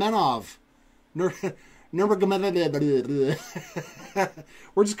Nurmagomedov. We're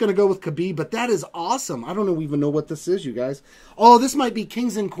just going to go with Khabib, but that is awesome. I don't even know what this is, you guys. Oh, this might be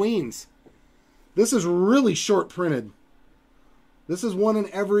Kings and Queens. This is really short printed. This is one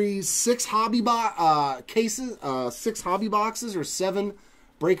in every 6 hobby cases, 6 hobby boxes, or 7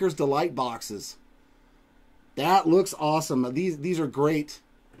 Breaker's Delight boxes. That looks awesome. These are great.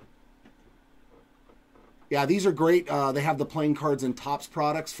 Yeah, these are great. They have the playing cards and Topps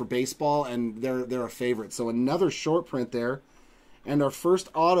products for baseball, and they're a favorite. So another short print there. And our first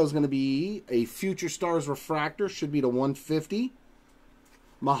auto is going to be a Future Stars refractor. Should be to 150.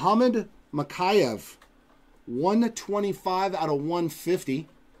 Muhammad Makayev. 125 out of 150.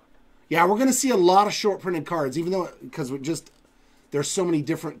 Yeah, we're going to see a lot of short printed cards, even though, because there's so many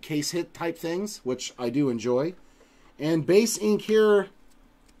different case hit type things, which I do enjoy. And base ink here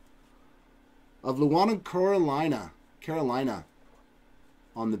of Luana Carolina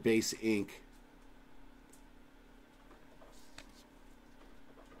on the base ink.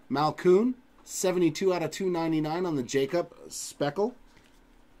 Malkoon, 72 out of 299 on the Jacob Speckle.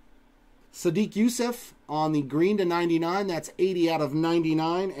 Sadiq Youssef on the green to 99. That's 80 out of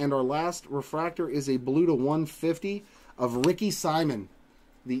 99. And our last refractor is a blue to 150 of Ricky Simon.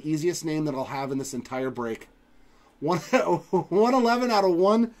 The easiest name that I'll have in this entire break. 111 out of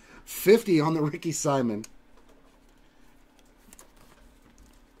 150 on the Ricky Simon.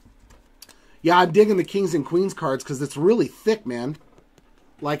 Yeah, I'm digging the Kings and Queens cards because it's really thick, man.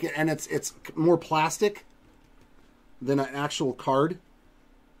 Like, and it's more plastic than an actual card.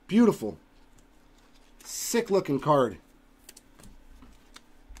 Beautiful. Sick looking card.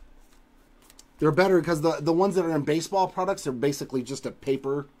 They're better because the ones that are in baseball products are basically just a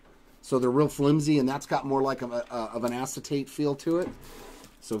paper So they're real flimsy, and that's got more like of an acetate feel to it.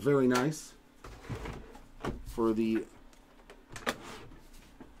 So very nice for the...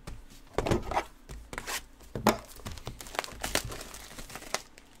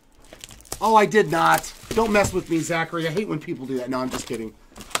 Oh, I did not. Don't mess with me, Zachary. I hate when people do that. No, I'm just kidding.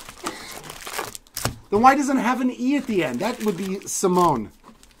 Then why doesn't it have an E at the end? That would be Simone.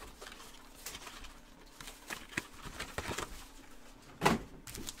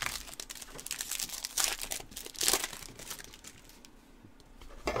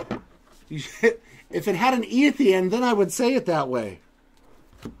 If it had an E at the end, then I would say it that way.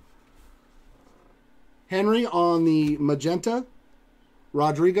 Henry on the magenta.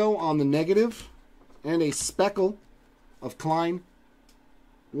 Rodrigo on the negative. And a speckle of Klein.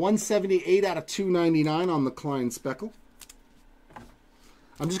 178 out of 299 on the Klein speckle.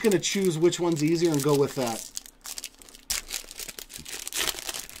 I'm just going to choose which one's easier and go with that.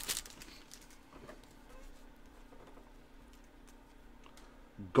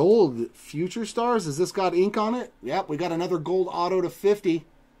 Gold Future Stars. Has this got ink on it? Yep, we got another gold auto to 50.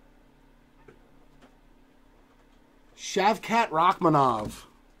 Shavkat Rachmanov.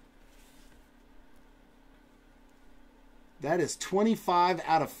 That is 25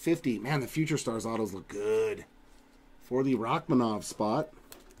 out of 50. Man, the Future Stars autos look good for the Rachmanov spot.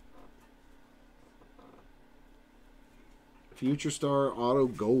 Future Star auto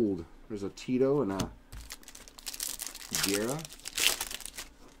gold. There's a Tito and a Guerra.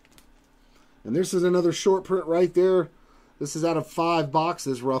 And this is another short print right there. This is out of 5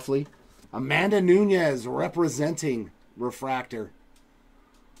 boxes, roughly. Amanda Nunez representing Refractor.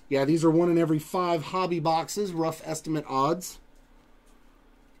 Yeah, these are 1 in every 5 hobby boxes, rough estimate odds.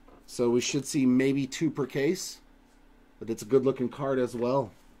 So we should see maybe 2 per case. But it's a good-looking card as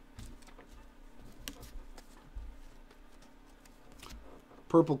well.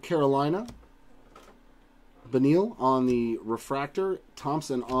 Purple Carolina. Benil on the refractor.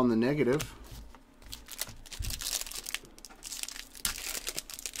 Thompson on the negative.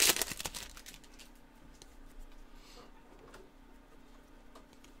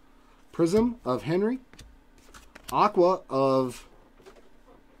 Prism of Henry. Aqua of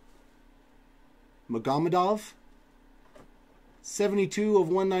Magomedov. 72 of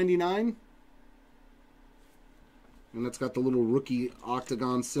 199. And that's got the little rookie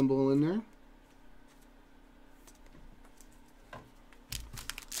octagon symbol in there.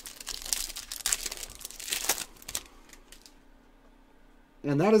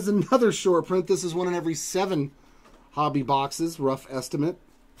 And that is another short print. This is 1 in every 7 hobby boxes, rough estimate.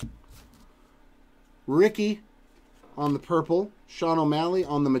 Ricky on the purple. Sean O'Malley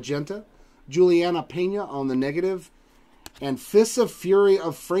on the magenta. Juliana Pena on the negative. And Fists of Fury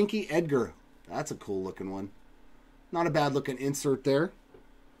of Frankie Edgar. That's a cool looking one. Not a bad looking insert there.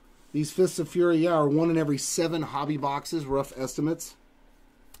 These Fists of Fury, yeah, are 1 in every 7 hobby boxes, rough estimates.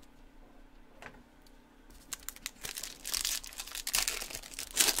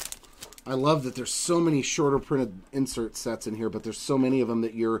 I love that there's so many shorter printed insert sets in here, but there's so many of them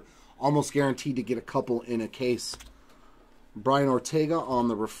that you're almost guaranteed to get a couple in a case. Brian Ortega on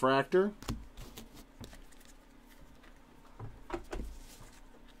the refractor.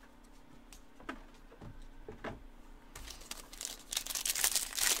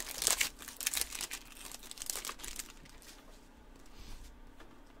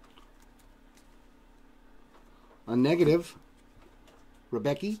 A negative,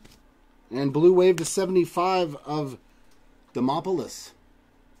 Rebecca. And blue wave to 75 of Demopoulos.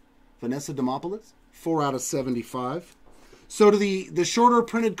 Vanessa Demopoulos. 4 out of 75. So do the shorter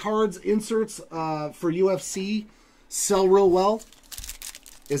printed cards inserts for UFC sell real well?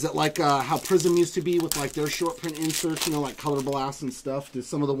 Is it like how Prism used to be with like their short print inserts, you know, like Color Blast and stuff? Do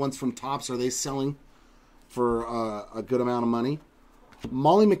some of the ones from Topps, are they selling for a good amount of money?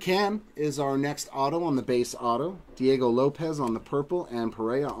 Molly McCann is our next auto on the base auto. Diego Lopez on the purple and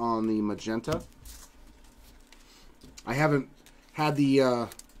Pereira on the magenta. I haven't had the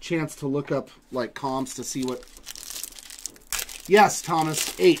chance to look up like comps to see what... Yes,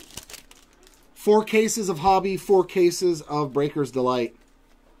 Thomas, 8. 4 cases of Hobby, 4 cases of Breaker's Delight.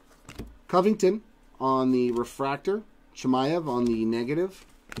 Covington on the refractor. Chimaev on the negative.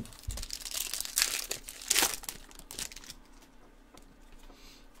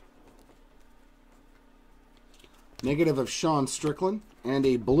 Negative of Sean Strickland. And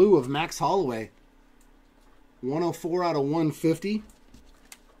a blue of Max Holloway. 104 out of 150.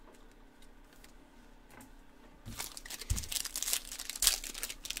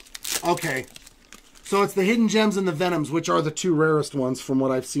 Okay. So it's the Hidden Gems and the Venoms, which are the 2 rarest ones from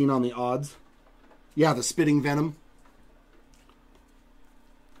what I've seen on the odds. Yeah, the Spitting Venom.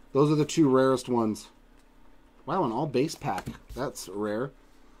 Those are the two rarest ones. Wow, an all base pack. That's rare.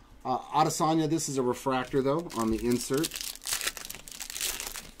 Adesanya, this is a refractor, though, on the insert.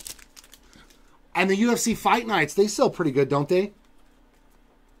 And the UFC Fight Nights, they sell pretty good, don't they?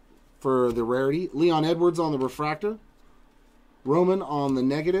 For the rarity. Leon Edwards on the refractor. Roman on the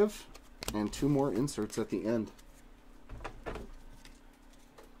negative. And two more inserts at the end.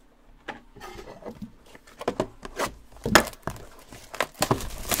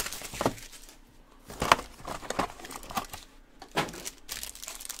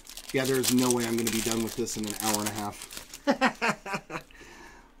 Yeah, there's no way I'm going to be done with this in an hour and a half.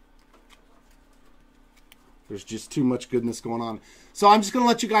 There's just too much goodness going on. So I'm just going to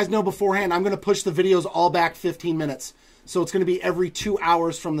let you guys know beforehand, I'm going to push the videos all back 15 minutes. So it's going to be every 2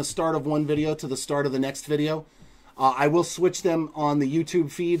 hours from the start of one video to the start of the next video. I will switch them on the YouTube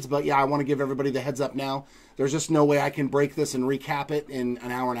feeds, but yeah, I want to give everybody the heads up now. There's just no way I can break this and recap it in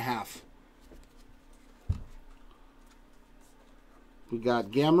an hour and a half. We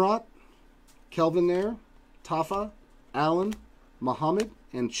got Gamrot, Kelvin there, Tafa, Allen, Muhammad,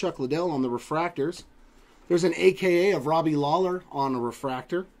 and Chuck Liddell on the refractors. There's an AKA of Robbie Lawler on a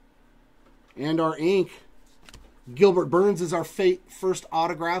refractor. And our ink, Gilbert Burns is our first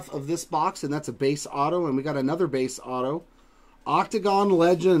autograph of this box, and that's a base auto. And we got another base auto. Octagon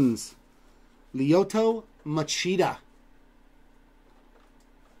Legends, Lyoto Machida.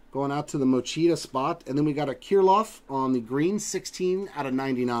 Going out to the Mochida spot. And then we got a Kirloff on the green, 16 out of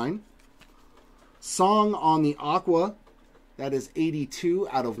 99. Song on the Aqua, that is 82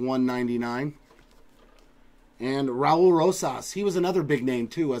 out of 199. And Raul Rosas, he was another big name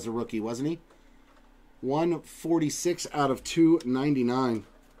too as a rookie, wasn't he? 146 out of 299.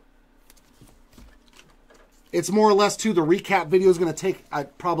 It's more or less too, the recap video is going to take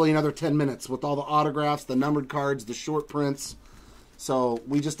probably another 10 minutes with all the autographs, the numbered cards, the short prints. So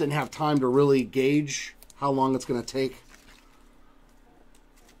we just didn't have time to really gauge how long it's going to take.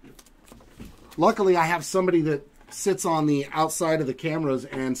 Luckily, I have somebody that sits on the outside of the cameras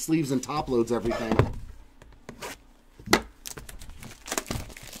and sleeves and top loads everything.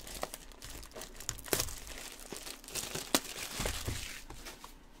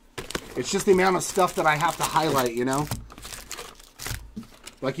 It's just the amount of stuff that I have to highlight, you know?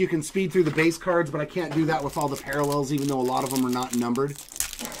 Like, you can speed through the base cards, but I can't do that with all the parallels, even though a lot of them are not numbered.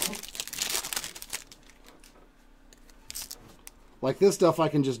 Like this stuff, I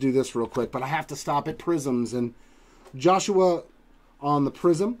can just do this real quick, but I have to stop at Prisms. And Joshua on the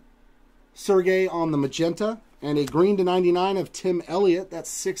Prism, Sergey on the Magenta, and a green to 99 of Tim Elliott.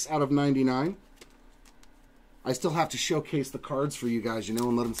 That's 6 out of 99. I still have to showcase the cards for you guys, you know,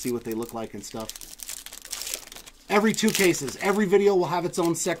 and let them see what they look like and stuff. Every 2 cases. Every video will have its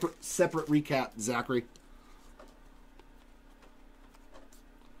own separate recap, Zachary.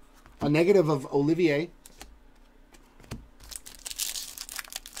 A negative of Olivier.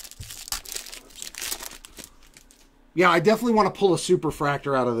 Yeah, I definitely want to pull a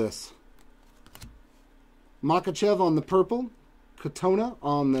Superfractor out of this. Makachev on the purple. Katona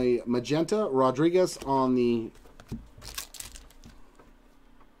on the magenta. Rodriguez on the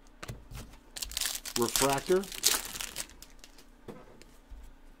refractor.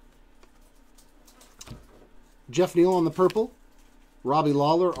 Jeff Neal on the purple. Robbie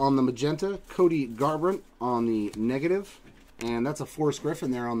Lawler on the magenta. Cody Garbrandt on the negative. And that's a Forrest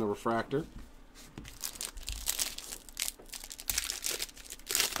Griffin there on the refractor.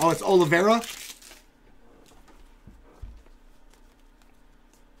 Oh, it's Oliveira?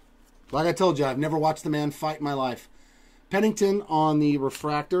 Like I told you, I've never watched the man fight in my life. Pennington on the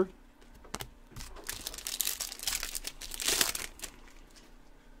refractor.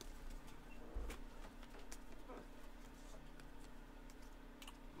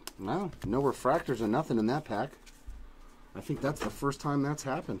 No, no refractors or nothing in that pack. I think that's the first time that's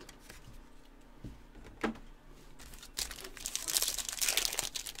happened.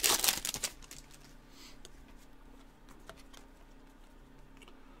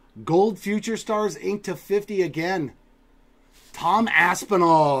 Gold Future Stars inked to 50 again. Tom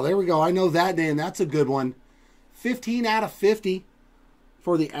Aspinall. There we go. I know that name. That's a good one. 15 out of 50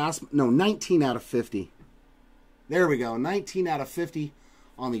 for the No, 19 out of 50. There we go. 19 out of 50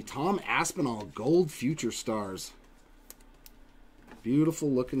 on the Tom Aspinall Gold Future Stars.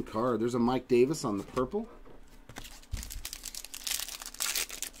 Beautiful looking card. There's a Mike Davis on the purple.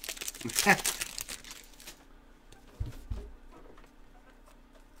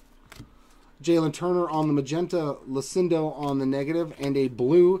 Jalen Turner on the magenta, Lucindo on the negative, and a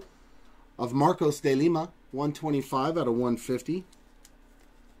blue of Marcos de Lima, 125 out of 150.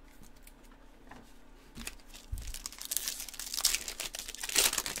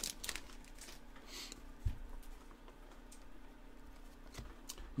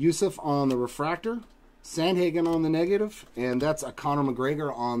 Yusuf on the refractor. Sandhagen on the negative. And that's a Conor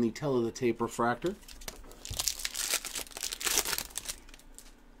McGregor on the Tell of the Tape refractor.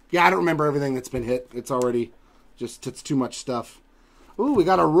 Yeah, I don't remember everything that's been hit. It's already just, it's too much stuff. Ooh, we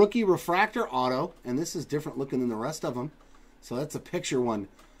got a rookie refractor auto. And this is different looking than the rest of them. So that's a picture one.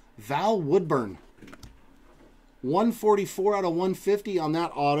 Val Woodburn. 144 out of 150 on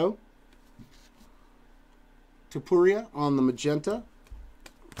that auto. Tapuria on the magenta.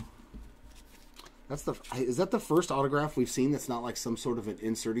 Is that the first autograph we've seen that's not like some sort of an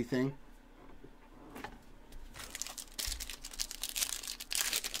inserty thing?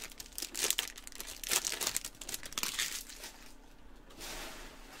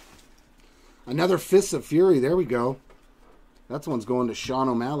 Another Fists of Fury. There we go. That one's going to Sean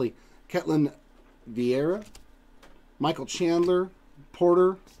O'Malley. Ketlin Vieira. Michael Chandler.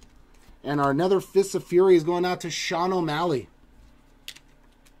 Porter. And our another Fists of Fury is going out to Sean O'Malley.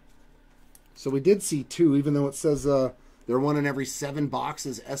 So we did see two, even though it says they're 1 in every 7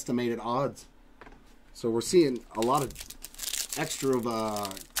 boxes estimated odds. So we're seeing a lot of extra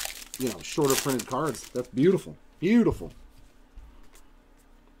of, shorter printed cards. That's beautiful. Beautiful.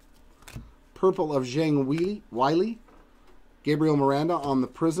 Purple of Zhang Wiley. Gabriel Miranda on the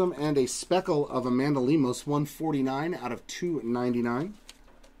Prism. And a speckle of Amanda Lemos, 149 out of 299.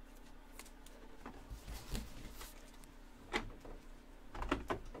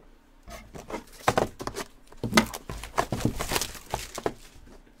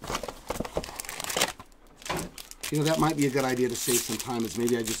 You know, that might be a good idea to save some time, is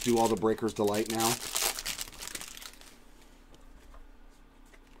maybe I just do all the Breakers Delight now.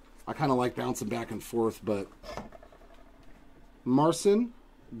 I kind of like bouncing back and forth, but Marcin,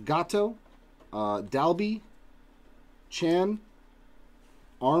 Gatto, Dalby, Chan,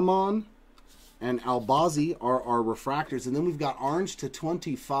 Armon, and Albazi are our refractors. And then we've got orange to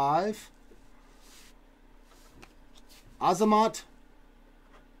 25. Azamat.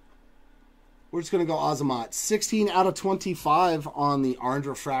 We're just going to go Azamat. 16 out of 25 on the orange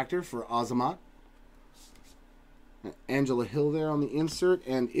refractor for Azamat. Angela Hill there on the insert.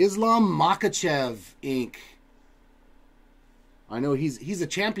 And Islam Makhachev ink. I know he's a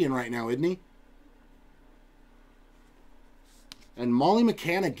champion right now, isn't he? And Molly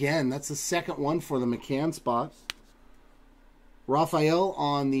McCann again. That's the second one for the McCann spot. Raphael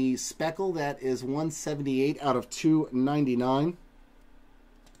on the speckle. That is 178 out of 299.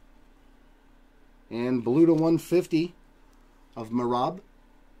 And blue to 150 of Marab.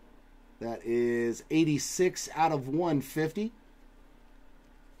 That is 86 out of 150.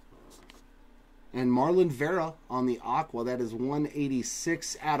 And Marlon Vera on the Aqua. That is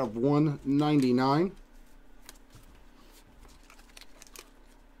 186 out of 199.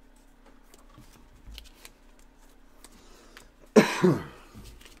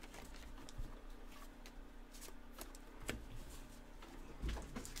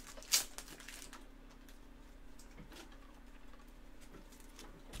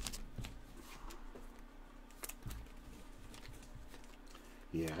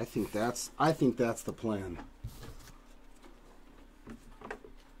 Yeah, I think that's the plan.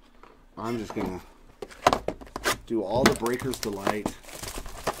 I'm just gonna do all the Breakers Delight.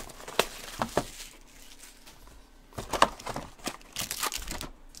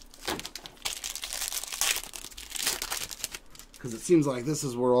 Because it seems like this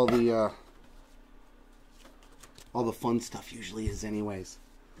is where all the fun stuff usually is anyways.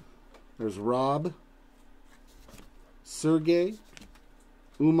 There's Rob, Sergey,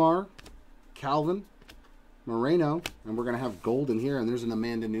 Umar, Calvin, Moreno, and we're going to have gold in here, and there's an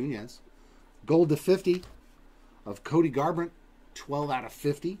Amanda Nunez. Gold to 50 of Cody Garbrandt, 12 out of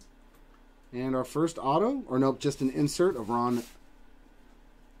 50. And our first auto, or nope, just an insert of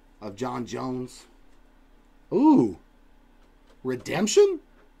John Jones. Ooh, redemption?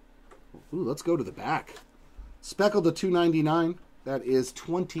 Ooh, let's go to the back. Speckled to 299. That is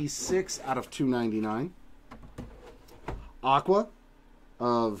 26 out of 299. Aqua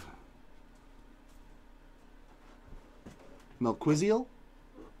of Melquiziel,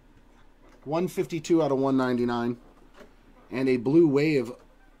 152 out of 199. And a blue wave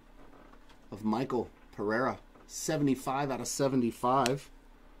of Michael Pereira, 75 out of 75.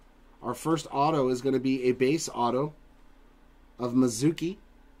 Our first auto is going to be a base auto of Mizuki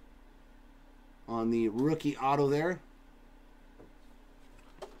on the rookie auto there.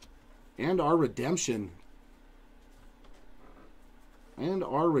 And our redemption.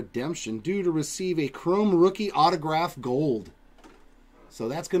 Due to receive a Chrome Rookie Autograph Gold. So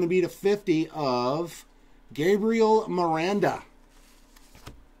that's going to be to 50 of Gabriel Miranda.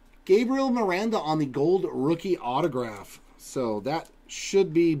 Gabriel Miranda on the Gold Rookie Autograph. So that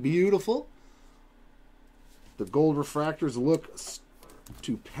should be beautiful. The gold refractors look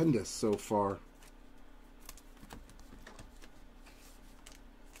stupendous so far.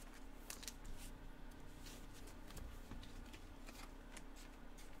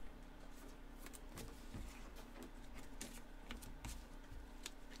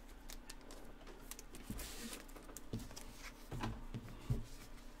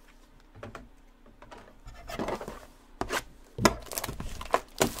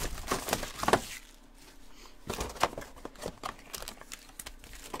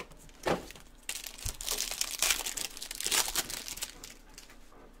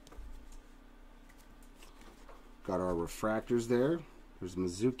 Got our refractors there. There's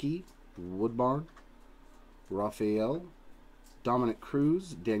Mizuki, Woodbarn, Raphael, Dominic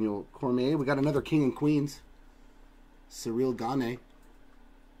Cruz, Daniel Cormier. We got another King and Queens. Cyril Gane.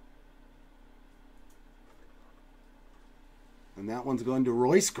 And that one's going to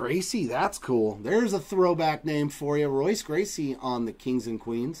Royce Gracie. That's cool. There's a throwback name for you. Royce Gracie on the Kings and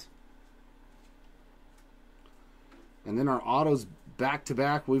Queens. And then our autos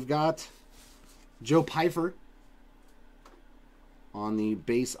back-to-back. We've got Joe Pfeiffer on the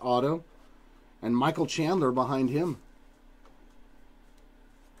base auto, and Michael Chandler behind him.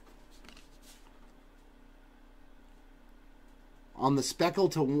 On the speckle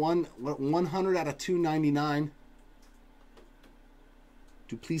to 100 out of 299,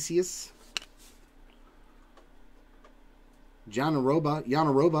 Duplessis.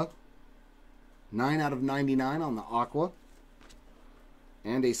 Yanaroba, 9 out of 99 on the aqua,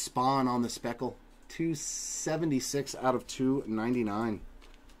 and a Spawn on the speckle. 276 out of 299.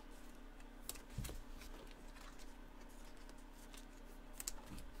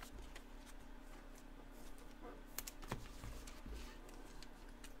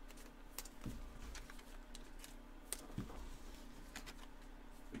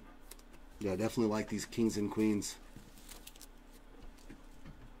 Yeah, definitely like these Kings and Queens.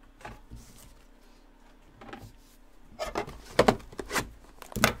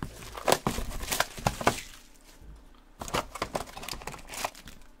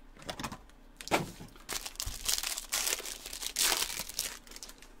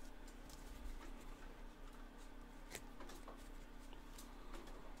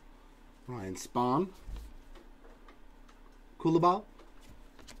 Ryan Spawn, Kulabal,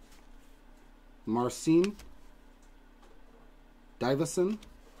 Marcin, Divison,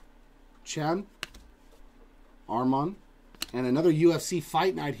 Chan, Armand, and another UFC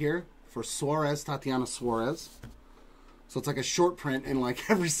Fight Night here for Suarez, Tatiana Suarez. So it's like a short print in like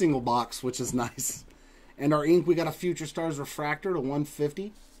every single box, which is nice. And our ink, we got a Future Stars Refractor to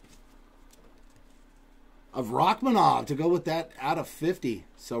 150. Of Rachmanov to go with that out of 50.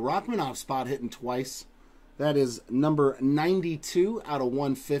 So Rachmanov spot hitting twice. That is number 92 out of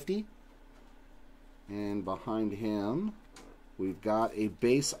 150. And behind him, we've got a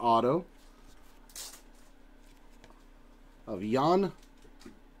base auto of Jan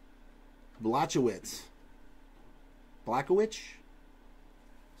Blachowicz.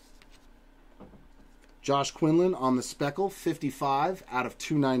 Josh Quinlan on the speckle, 55 out of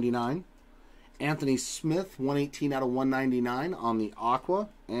 299. Anthony Smith, 118 out of 199 on the aqua.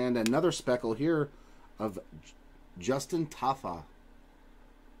 And another speckle here of Justin Tafa,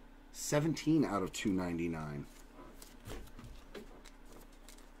 17 out of 299.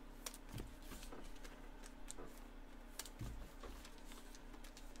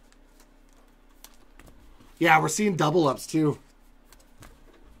 Yeah, we're seeing double ups too.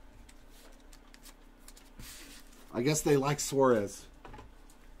 I guess they like Suarez.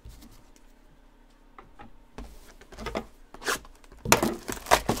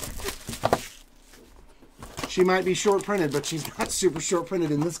 She might be short printed, but she's not super short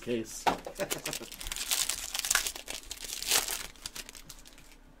printed in this case.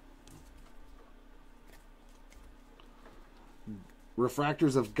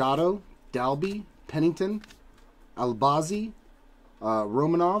 Refractors of Gatto, Dalby, Pennington, Albazi,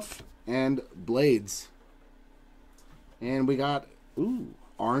 Romanov, and Blades. And we got,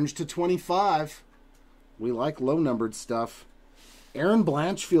 orange to 25. We like low-numbered stuff. Aaron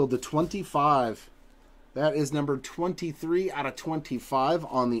Blanchfield to 25. That is number 23 out of 25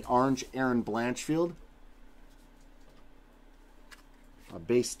 on the orange Aaron Blanchfield. A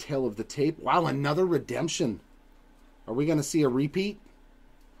base tail of the tape. Wow, another redemption. Are we going to see a repeat?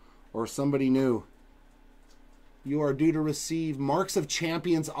 Or somebody new? You are due to receive Marks of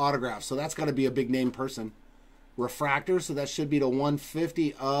Champions autograph. So that's got to be a big name person. Refractor, so that should be to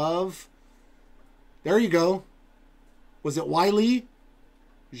 150 of... There you go. Was it Wiley?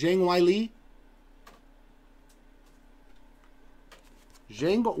 Zhang Wiley?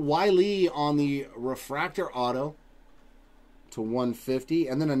 Zhang Weili on the refractor auto to 150.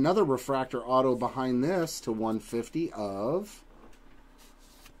 And then another refractor auto behind this to 150 of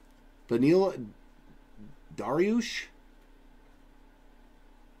Benil Dariush.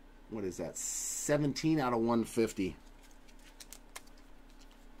 What is that? 17 out of 150.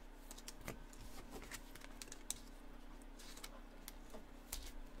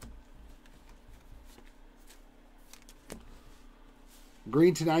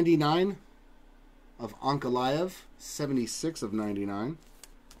 Green to 99 of Ankalaev, 76 of 99.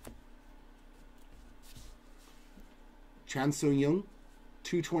 Chan Sung-Young,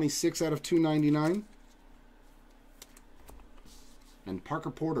 226 out of 299. And Parker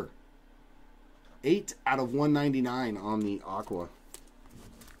Porter, 8 out of 199 on the Aqua.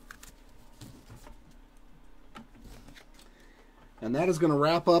 And that is going to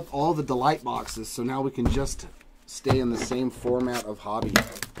wrap up all the Delight boxes. So now we can just stay in the same format of Hobby.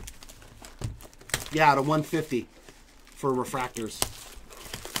 Yeah, out of 150 for refractors.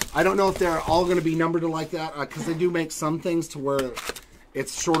 I don't know if they're all going to be numbered like that, because they do make some things to where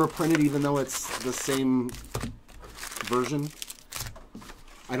it's shorter printed even though it's the same version.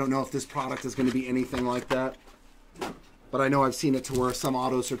 I don't know if this product is going to be anything like that. But I know I've seen it to where some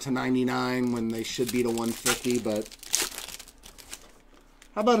autos are to 99 when they should be to 150. But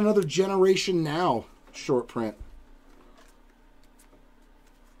how about another Generation Now short print?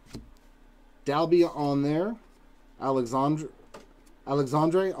 Dalby on there. Alexandre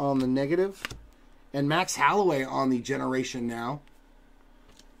on the negative. And Max Holloway on the Generation Now.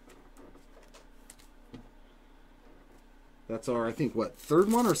 That's our, I think, what,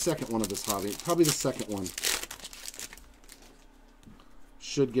 third one or second one of this hobby? Probably the second one.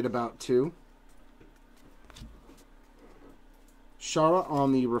 Should get about 2. Shara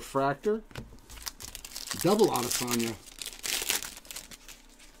on the refractor. Double Adesanya.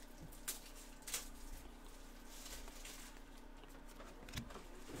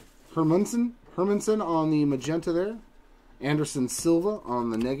 Hermanson on the magenta there. Anderson Silva on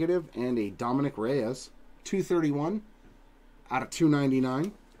the negative. And a Dominic Reyes. 231 out of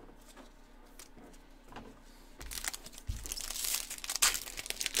 299.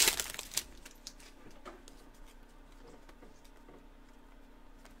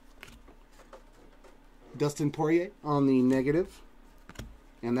 Dustin Poirier on the negative.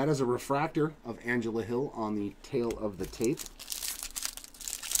 And that is a refractor of Angela Hill on the tail of the tape.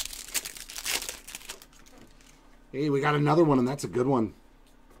 Hey, we got another one, and that's a good one.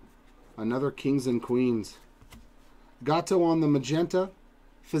 Another Kings and Queens. Gatto on the magenta.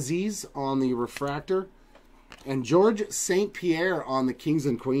 Faziz on the refractor. And George St. Pierre on the Kings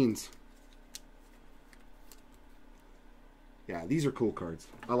and Queens. Yeah, these are cool cards.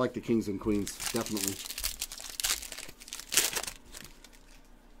 I like the Kings and Queens, definitely.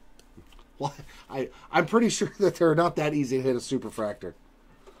 Well, I'm pretty sure that they're not that easy to hit a superfractor.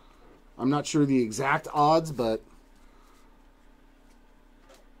 I'm not sure the exact odds, but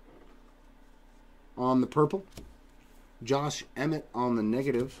on the purple, Josh Emmett on the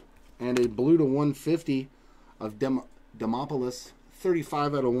negative, and a blue to 150 of Demopoulos,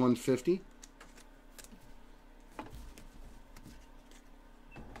 35 out of 150.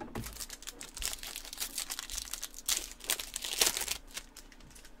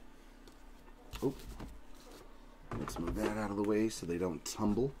 Oh, let's move that out of the way so they don't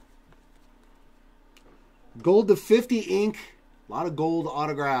tumble. Gold to 50 ink. A lot of gold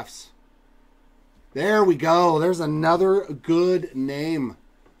autographs. There we go. There's another good name.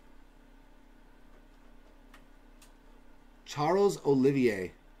 Charles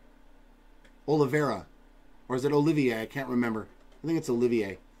Olivier. Oliveira. Or is it Olivier? I can't remember. I think it's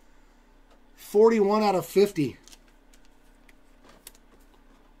Olivier. 41 out of 50.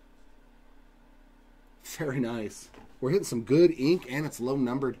 Very nice. We're hitting some good ink, and it's low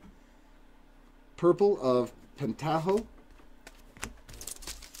numbered. Purple of Pentaho.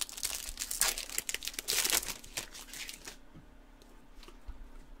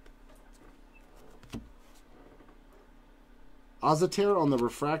 Ozater on the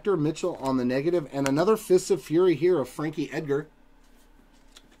refractor, Mitchell on the negative, and another Fists of Fury here of Frankie Edgar.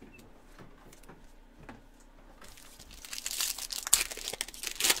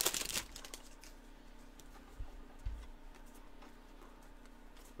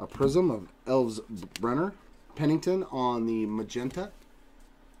 A Prism of Elves Brenner, Pennington on the magenta,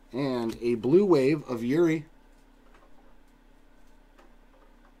 and a Blue Wave of Yuri.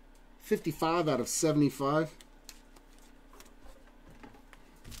 55 out of 75.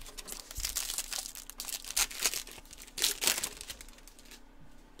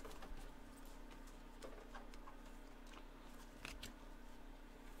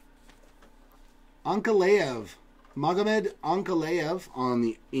 Ankalaev. Magomed Ankalaev on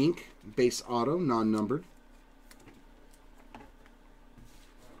the ink. Base auto, non-numbered.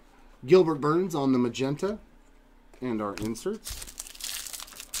 Gilbert Burns on the magenta. And our inserts.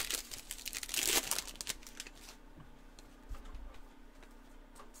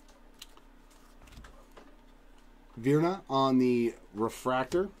 Virna on the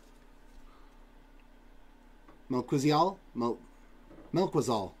refractor. Melquizael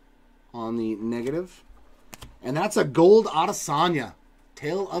on the negative. And that's a gold Adesanya.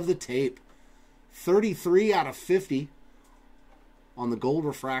 Tail of the tape. 33 out of 50 on the gold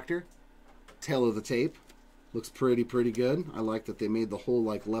refractor. Tail of the tape. Looks pretty good. I like that they made the whole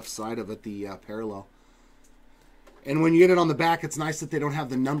like left side of it the parallel. And when you get it on the back, it's nice that they don't have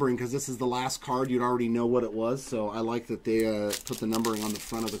the numbering because this is the last card. You'd already know what it was. So I like that they put the numbering on the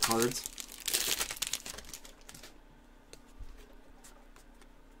front of the cards.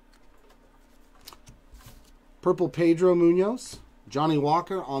 Purple Pedro Munoz. Johnny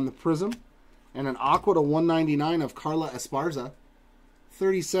Walker on the Prism. And an Aqua to 199 of Carla Esparza.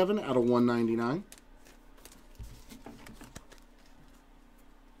 37 out of 199.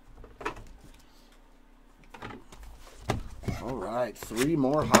 All right, 3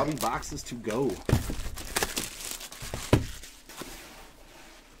 more hobby boxes to go.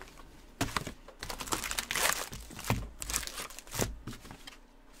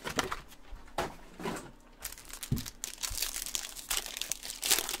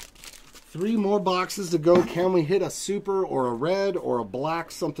 Three more boxes to go. Can we hit a super or a red or a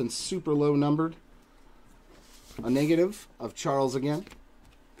black, something super low numbered? A negative of Charles again.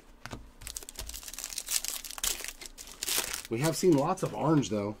 We have seen lots of orange,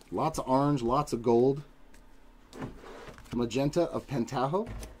 though. Lots of orange, lots of gold. Magenta of Pentaho.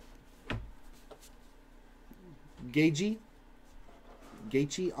 Gaethje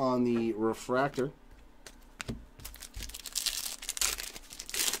on the refractor.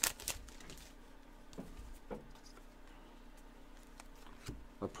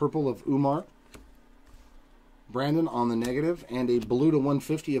 A purple of Umar. Brandon on the negative, and a blue to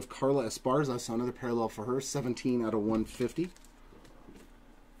 150 of Carla Esparza, so another parallel for her, 17 out of 150.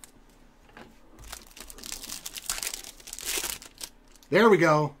 There we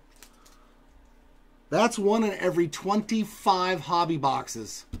go. That's one in every 25 hobby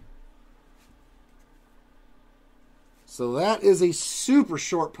boxes. So that is a super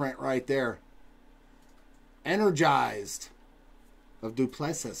short print right there. Energized of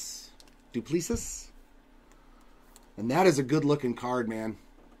Duplessis. And that is a good looking card, man.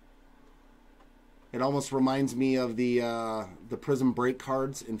 It almost reminds me of the Prism break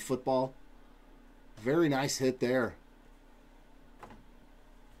cards in football. Very nice hit there.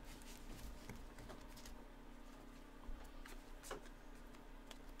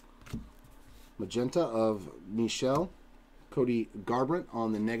 Magenta of Michelle. Cody Garbrandt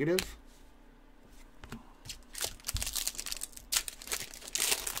on the negative.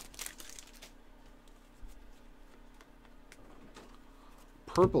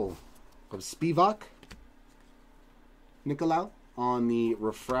 Purple of Spivak. Nicolau on the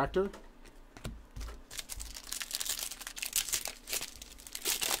refractor.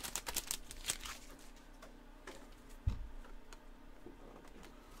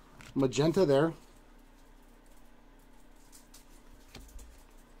 Magenta there.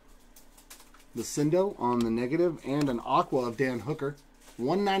 The Cindo on the negative, and an Aqua of Dan Hooker.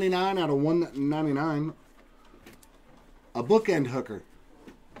 199 out of 199. A bookend Hooker.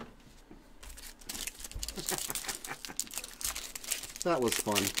 That was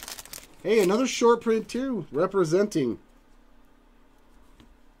fun. Hey, another short print too, representing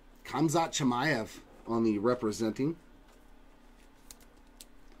Khamzat Chimaev on the representing.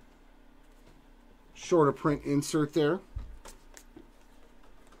 Shorter print insert there.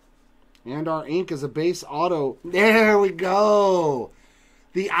 And our ink is a base auto. There we go.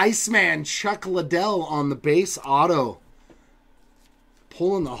 The Iceman Chuck Liddell on the base auto.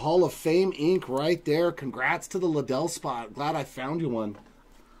 Pulling the Hall of Fame ink right there. Congrats to the Liddell spot. Glad I found you one.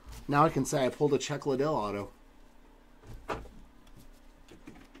 Now I can say I pulled a Chuck Liddell auto.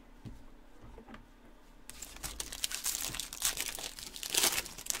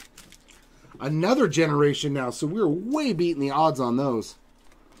 Another generation now, so we're way beating the odds on those.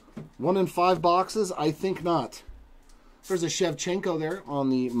 1 in 5 boxes? I think not. There's a Shevchenko there on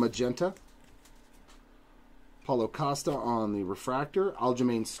the magenta. Paulo Costa on the refractor.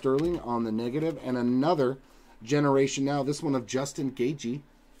 Aljamain Sterling on the negative. And another generation now. This one of Justin Gaethje.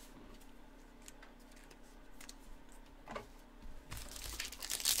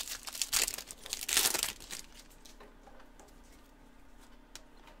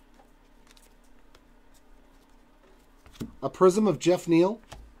 Prism of Jeff Neal,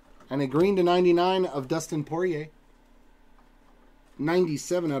 and a green to 99 of Dustin Poirier.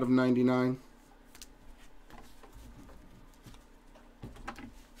 97 out of 99.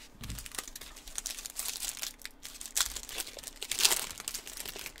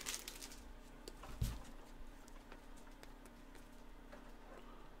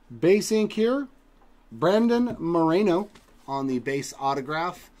 Base ink here, Brandon Moreno on the base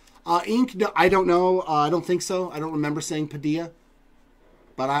autograph. Ink, I don't know. I don't think so. I don't remember saying Padilla.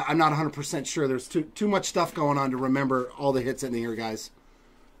 But I'm not 100% sure. There's too much stuff going on to remember all the hits in here, guys.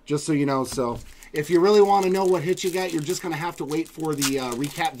 Just so you know. So if you really want to know what hits you got, you're just going to have to wait for the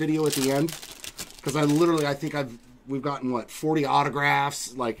recap video at the end. Because I think we've gotten, what, 40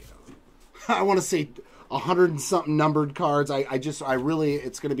 autographs. Like, I want to say 100 and something numbered cards. I really,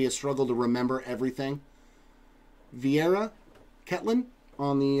 it's going to be a struggle to remember everything. Vieira, Ketlin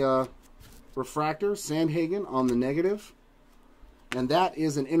on the refractor. Sandhagen on the negative. And that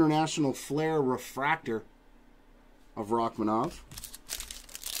is an International Flair refractor of Rachmanov.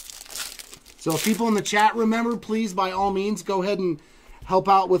 So if people in the chat remember, please, by all means, go ahead and help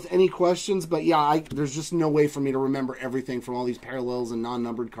out with any questions. But yeah, there's just no way for me to remember everything from all these parallels and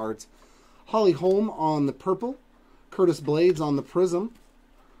non-numbered cards. Holly Holm on the purple. Curtis Blades on the prism.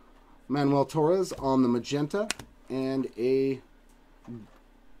 Manuel Torres on the magenta. And a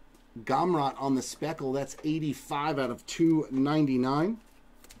Gamrot on the speckle. That's 85 out of 299.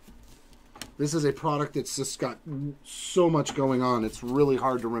 This is a product that's just got so much going on. It's really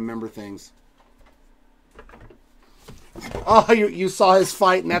hard to remember things. Oh, you saw his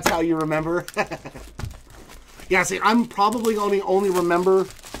fight and that's how you remember? Yeah, see, I'm probably only remember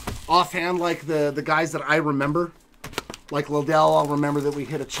offhand like the guys that I remember. Like Liddell, I'll remember that we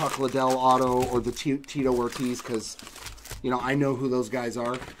hit a Chuck Liddell auto or the Tito Ortiz because, you know, I know who those guys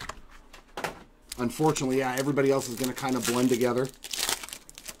are. Unfortunately, yeah, everybody else is going to kind of blend together.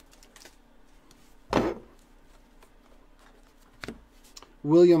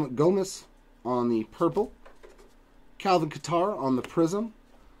 William Gomez on the purple. Calvin Qatar on the prism.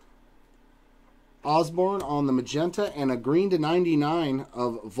 Osborne on the magenta. And a green to 99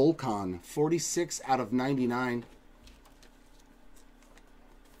 of Volkan. 46 out of 99.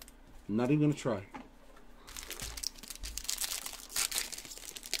 Not even going to try.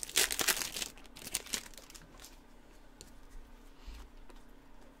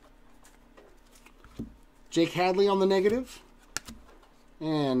 Jake Hadley on the negative.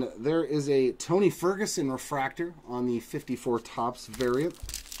 And there is a Tony Ferguson refractor on the 54 Topps variant.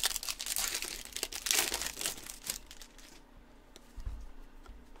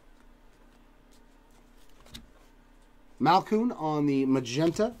 Malkoun on the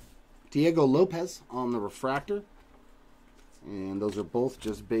magenta. Diego Lopez on the refractor. And those are both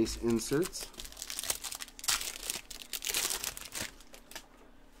just base inserts.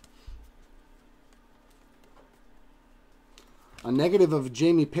 A negative of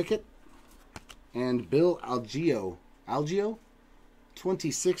Jamie Pickett and Bill Algeo. Algeo?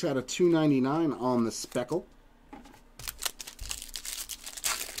 26 out of 299 on the speckle.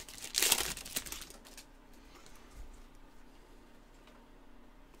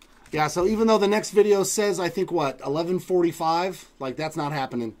 Yeah, so even though the next video says, I think, what, 11:45? Like, that's not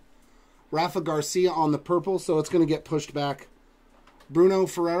happening. Rafa Garcia on the purple, so it's going to get pushed back. Bruno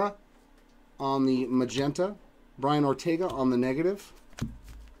Ferreira on the magenta. Brian Ortega on the negative.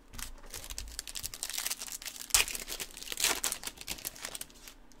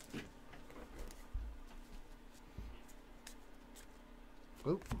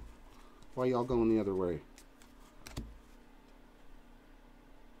 Oh, why y'all going the other way?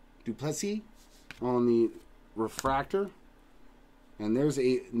 Duplessis on the refractor. And there's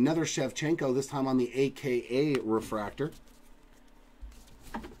another Shevchenko, this time on the AKA refractor.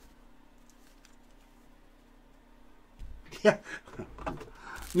 Yeah.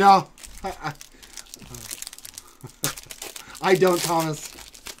 No. I don't, Thomas.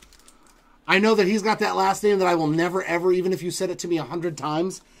 I know that he's got that last name that I will never, ever, even if you said it to me 100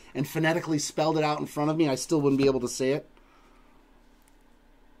 times and phonetically spelled it out in front of me, I still wouldn't be able to say it.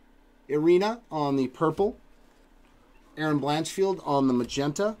 Irina on the purple. Aaron Blanchfield on the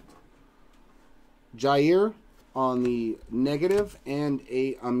magenta. Jair on the negative. And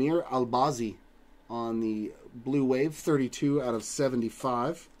a Amir Albazi on the Blue Wave, 32 out of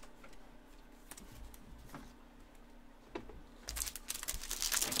 75.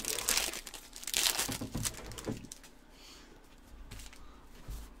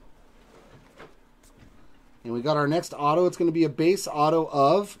 And we got our next auto. It's going to be a base auto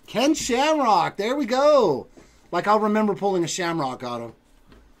of Ken Shamrock. There we go. Like, I'll remember pulling a Shamrock auto.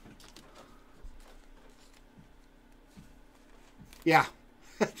 Yeah.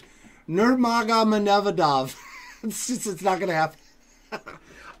 Nurmagomedov. It's not going to happen.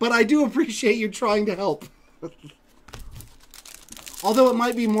 But I do appreciate you trying to help. Although it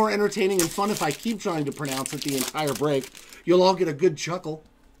might be more entertaining and fun if I keep trying to pronounce it the entire break. You'll all get a good chuckle.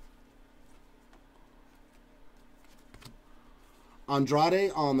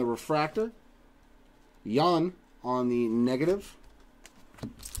 Andrade on the refractor. Jan on the negative.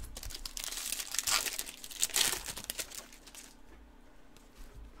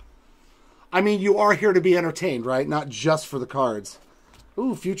 I mean, you are here to be entertained, right? Not just for the cards.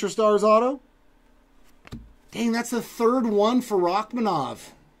 Ooh, Future Stars auto. Dang, that's the third one for Rachmanov.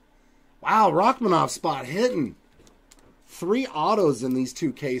 Wow, Rachmanov spot hitting. 3 autos in these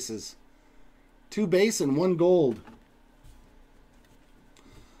 2 cases. 2 base and 1 gold.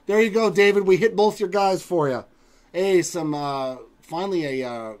 There you go, David. We hit both your guys for you. Hey, finally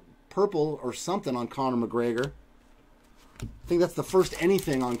a purple or something on Conor McGregor. I think that's the first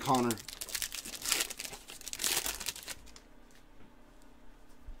anything on Conor.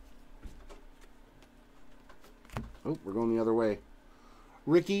 Oh, we're going the other way.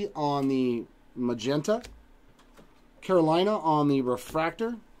 Ricky on the magenta. Carolina on the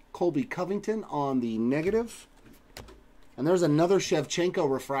refractor. Colby Covington on the negative. And there's another Shevchenko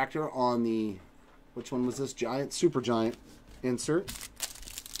refractor on the, which one was this? Giant, Super Giant insert.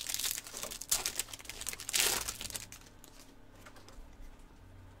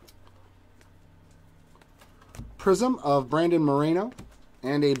 Prism of Brandon Moreno.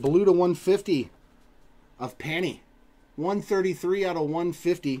 And a blue to 150 of Panny. 133 out of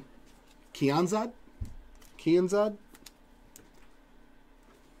 150. Kianzad? Kianzad?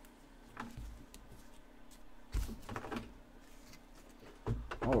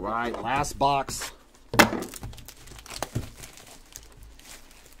 All right, last box.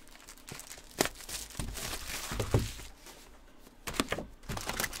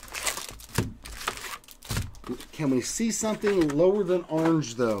 Can we see something lower than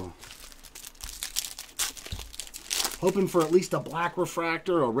orange, though? Hoping for at least a black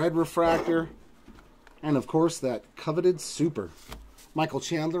refractor, a red refractor, and of course that coveted super. Michael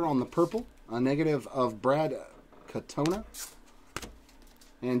Chandler on the purple, a negative of Brad Katona.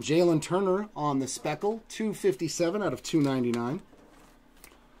 And Jalen Turner on the speckle, 257 out of 299.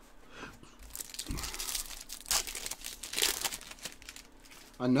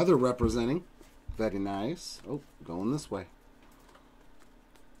 Another representing, very nice. Oh, going this way.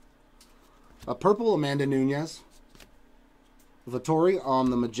 A purple, Amanda Nunez. Vittori on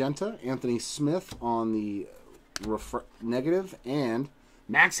the magenta, Anthony Smith on the negative, and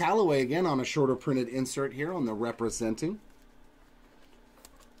Max Holloway again on a shorter printed insert here on the representing.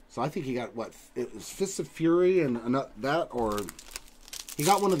 So I think he got, what, it was Fists of Fury and that, or he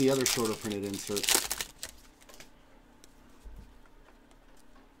got one of the other shorter printed inserts.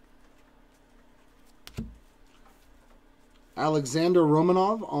 Alexander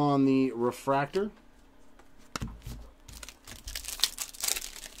Romanov on the refractor.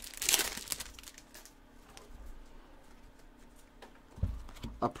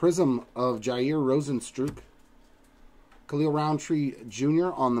 A prism of Jair Rosenstruck. Khalil Roundtree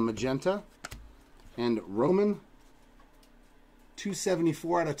Jr. on the magenta. And Roman,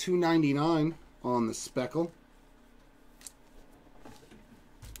 274 out of 299 on the speckle.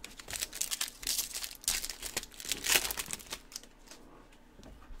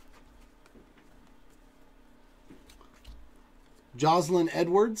 Jocelyn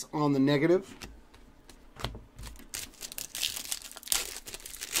Edwards on the negative.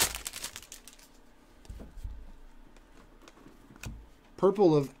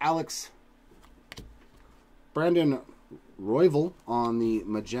 Purple of Alex Brandon Royval on the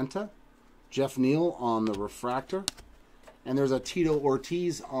magenta. Jeff Neal on the refractor. And there's a Tito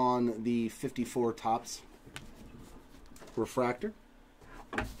Ortiz on the 54 Topps refractor.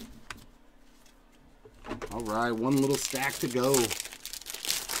 All right, one little stack to go.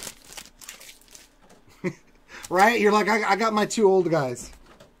 Right? You're like, I got my 2 old guys.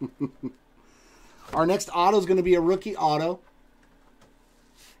 Our next auto is going to be a rookie auto.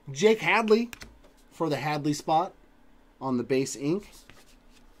 Jake Hadley for the Hadley spot on the base ink.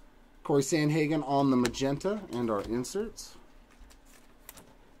 Corey Sandhagen on the magenta and our inserts.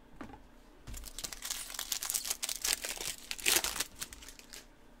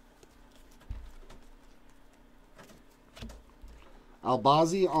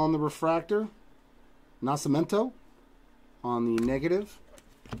 Albazi on the refractor. Nascimento on the negative.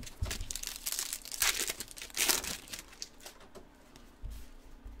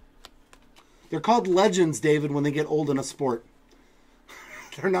 They're called legends, David, when they get old in a sport.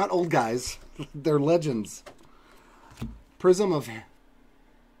 They're not old guys. They're legends. Prism of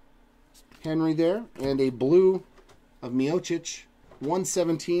Henry there. And a blue of Miocic.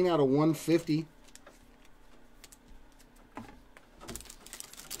 117 out of 150.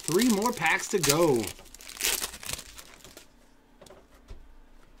 3 more packs to go.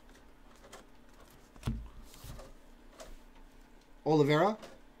 Oliveira?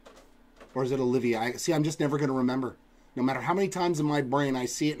 Or is it Olivia? See, I'm just never going to remember. No matter how many times in my brain I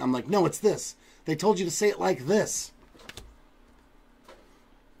see it and I'm like, no, it's this. They told you to say it like this.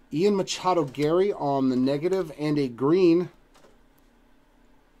 Ian Machado Gary on the negative and a green.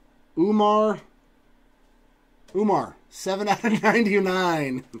 Umar, 7 out of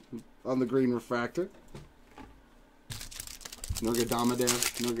 99 on the green refractor.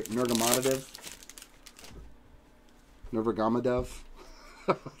 Nurmagomedov.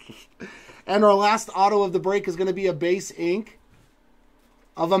 And our last auto of the break is going to be a base ink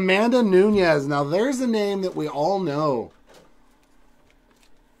of Amanda Nunes. Now, there's a name that we all know.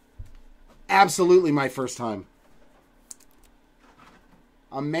 Absolutely my first time.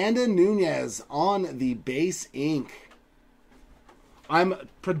 Amanda Nunes on the base ink. I'm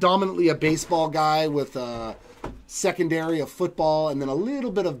predominantly a baseball guy with a secondary of football and then a little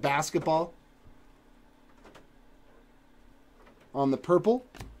bit of basketball. On the purple.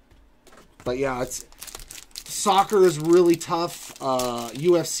 But yeah, soccer is really tough.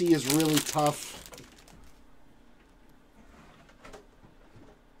 UFC is really tough.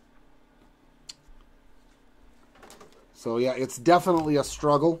 So yeah, it's definitely a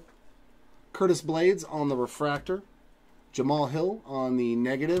struggle. Curtis Blades on the refractor. Jamal Hill on the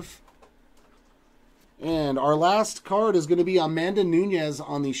negative. And our last card is going to be Amanda Nunes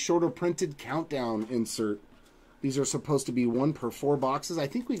on the shorter printed countdown insert. These are supposed to be 1 per 4 boxes. I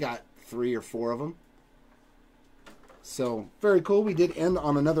think we got 3 or 4 of them. So, very cool. We did end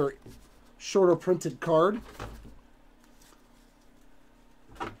on another shorter printed card.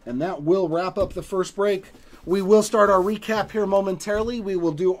 And that will wrap up the first break. We will start our recap here momentarily. We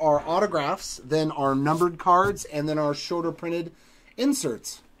will do our autographs, then our numbered cards, and then our shorter printed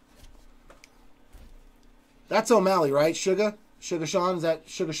inserts. That's O'Malley, right? Sugar Sean? Is that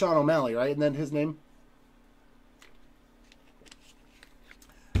Sugar Sean O'Malley, right? Isn't that his name?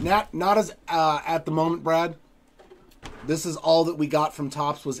 Not as at the moment, Brad. This is all that we got from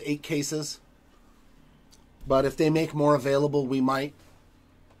Topps was 8 cases. But if they make more available, we might.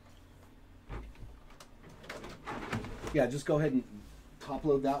 Yeah, just go ahead and top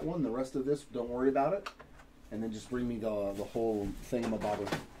load that one. The rest of this, don't worry about it. And then just bring me the whole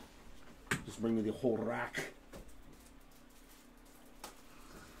thingamabobber. Just bring me the whole rack.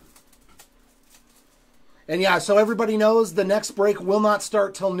 And yeah, so everybody knows the next break will not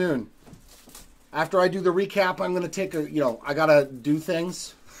start till noon. After I do the recap, I'm going to take I got to do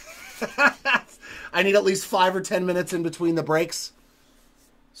things. I need at least 5 or 10 minutes in between the breaks.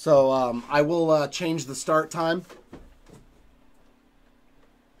 So I will change the start time.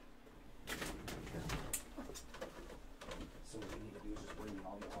 So what we need to do is just bring me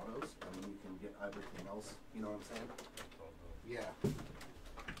all the autos, and then you can get everything else. You know what I'm saying? Yeah.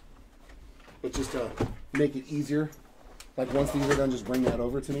 But just to make it easier, like once these are done, just bring that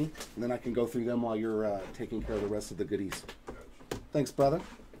over to me, and then I can go through them while you're taking care of the rest of the goodies. Thanks, brother.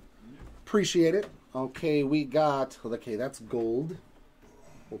 Appreciate it. Okay, we got, okay, that's gold.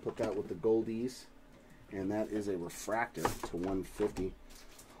 We'll put that with the goldies, and that is a refractor to 150.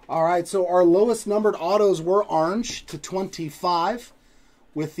 All right, so our lowest numbered autos were orange to 25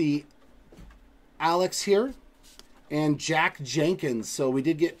 with the Alex here and Jack Jenkins. So we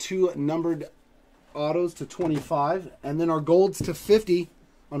did get 2 numbered autos to 25, and then our golds to 50.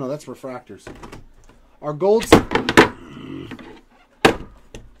 Oh no, that's refractors. Our gold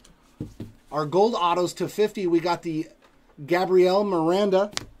autos to 50, we got the Gabriel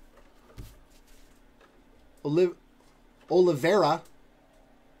Miranda, Oliveira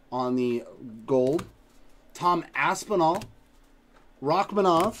on the gold, Tom Aspinall,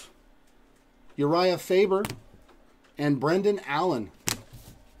 Rachmanov, Uriah Faber, and Brendan Allen.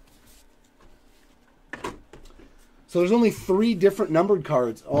 So there's only 3 different numbered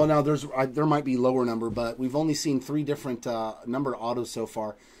cards. Oh, now there might be lower number, but we've only seen 3 different numbered autos so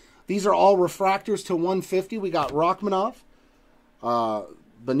far. These are all refractors to 150. We got Rachmanov,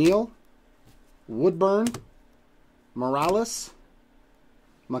 Benil, Woodburn, Morales,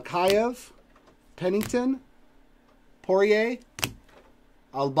 Makayev, Pennington, Poirier,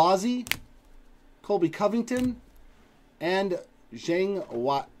 Albazi, Colby Covington, and Zhang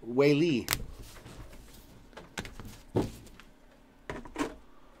Weili.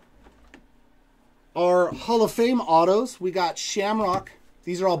 Our Hall of Fame autos, we got Shamrock.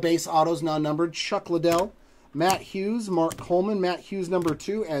 These are all base autos, non-numbered. Chuck Liddell, Matt Hughes, Mark Coleman, Matt Hughes number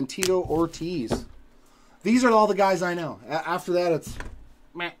 2, and Tito Ortiz. These are all the guys I know. After that, it's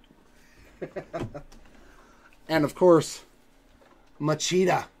meh. And of course,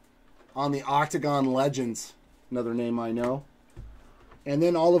 Machida on the Octagon Legends. Another name I know. And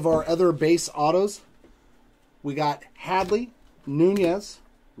then all of our other base autos. We got Hadley, Nunez,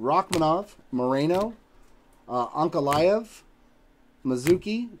 Rachmanov, Moreno, Ankalaev,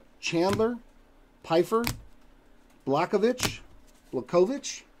 Mizuki, Chandler, Pfeiffer, Blakovic,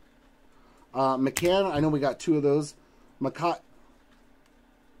 McCann. I know we got 2 of those.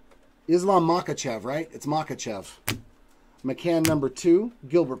 Islam Makachev, right? It's Makachev. McCann number 2.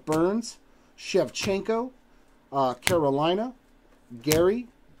 Gilbert Burns, Shevchenko, Carolina, Gary,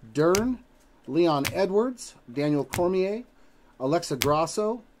 Dern, Leon Edwards, Daniel Cormier, Alexa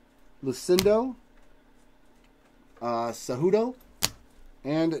Grasso, Lucindo, Cejudo,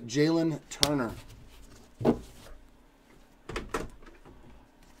 and Jalen Turner.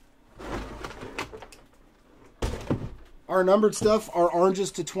 Our numbered stuff are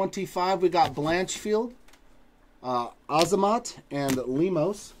oranges to 25. We got Blanchfield, Azamat, and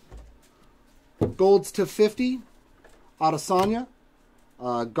Lemos. Golds to 50. Adesanya,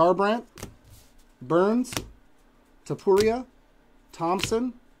 Garbrandt, Burns, Tapuria,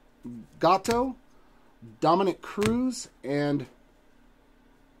 Thompson, Gatto, Dominic Cruz, and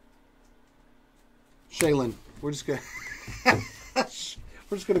Shaylin. We're just gonna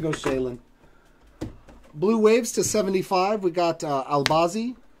go Shaylin. Blue Waves to 75. We got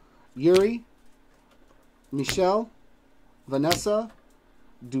Albazi, Yuri, Michelle, Vanessa,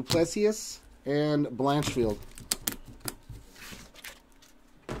 Duplessis, and Blanchfield.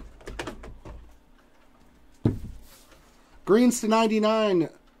 Greens to 99.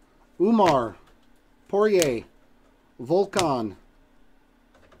 Umar, Poirier, Volkan,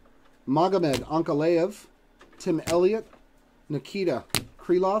 Magomed Ankalaev, Tim Elliott, Nikita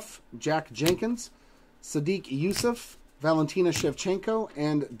Krylov, Jack Jenkins, Sadiq Yusuf, Valentina Shevchenko,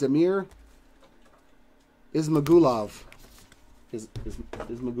 and Damir Ismagulov.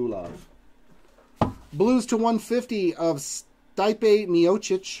 Ismagulov. Blues to 150 of Stipe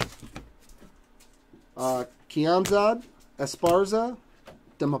Miocic, Kianzad, Esparza,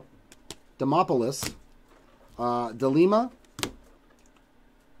 Demopoulos, Delima,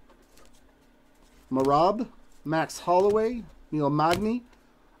 Marab, Max Holloway, Neil Magny,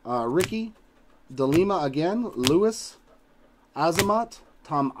 Ricky, Delima again, Lewis, Azamat,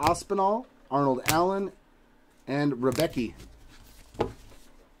 Tom Aspinall, Arnold Allen, and Rebecca.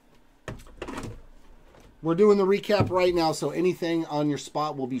 We're doing the recap right now, so anything on your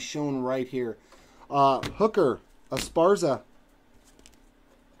spot will be shown right here. Hooker, Esparza,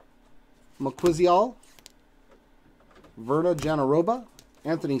 Maquizial, Verna Janaroba,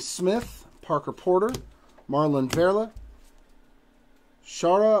 Anthony Smith, Parker Porter, Marlon Verla,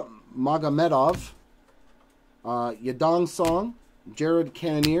 Shara Magomedov, Yadong Song, Jared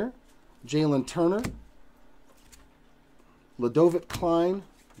Cannonier, Jalen Turner, Ludovic Klein,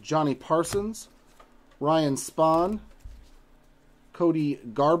 Johnny Parsons, Ryan Spahn, Cody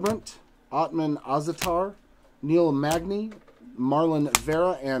Garbrandt, Otman Azatar, Neil Magny, Marlon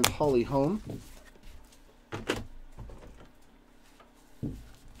Vera, and Holly Holm.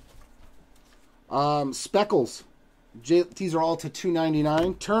 Speckles. These are all to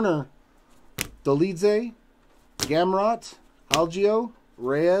 $2.99. Turner, Dolidze, Gamrot, Algio,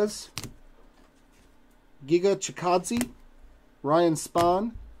 Reyes, Giga Chikadze, Ryan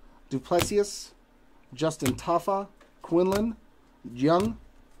Spahn, Duplessis, Justin Tafa, Quinlan, Young,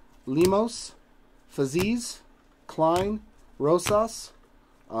 Lemos, Faziz, Klein, Rosas,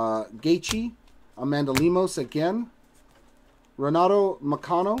 Gaethje, Amanda Lemos again, Renato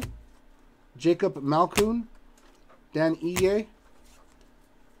Macano, Jacob Malkoun, Dan Ige,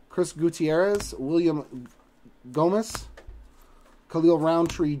 Chris Gutierrez, William Gomez, Khalil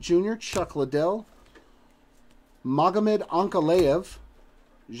Roundtree Jr., Chuck Liddell, Magomed Ankalaev,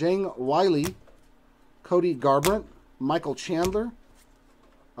 Zhang Weili, Cody Garbrandt, Michael Chandler,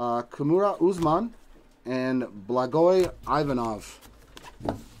 Kimura Usman, and Blagoy Ivanov.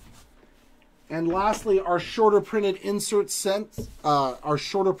 And lastly, our shorter printed insert sets.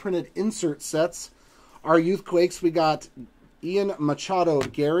 Our Youth Quakes. We got Ian Machado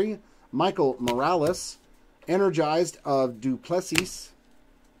Gary, Michael Morales, Energized of Duplessis,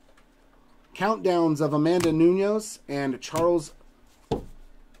 Countdowns of Amanda Nunes, and Charles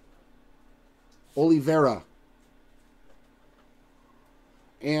Oliveira.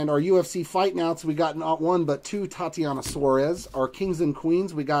 And our UFC Fight Nights, we got not one but two Tatiana Suarez. Our Kings and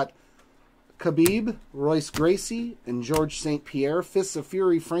Queens, we got Khabib, Royce Gracie, and George St. Pierre. Fists of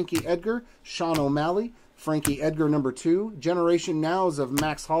Fury, Frankie Edgar, Sean O'Malley. Frankie Edgar number 2. Generation Nows of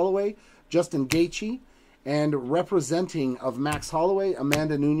Max Holloway, Justin Gaethje. And representing of Max Holloway,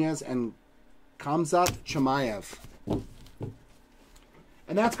 Amanda Nunes, and Khamzat Chimaev.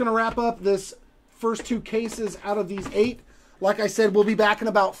 And that's going to wrap up this first 2 cases out of these 8. Like I said, we'll be back in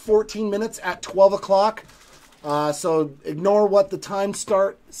about 14 minutes at 12 o'clock. So ignore what the time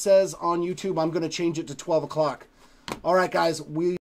start says on YouTube. I'm going to change it to 12 o'clock. All right, guys.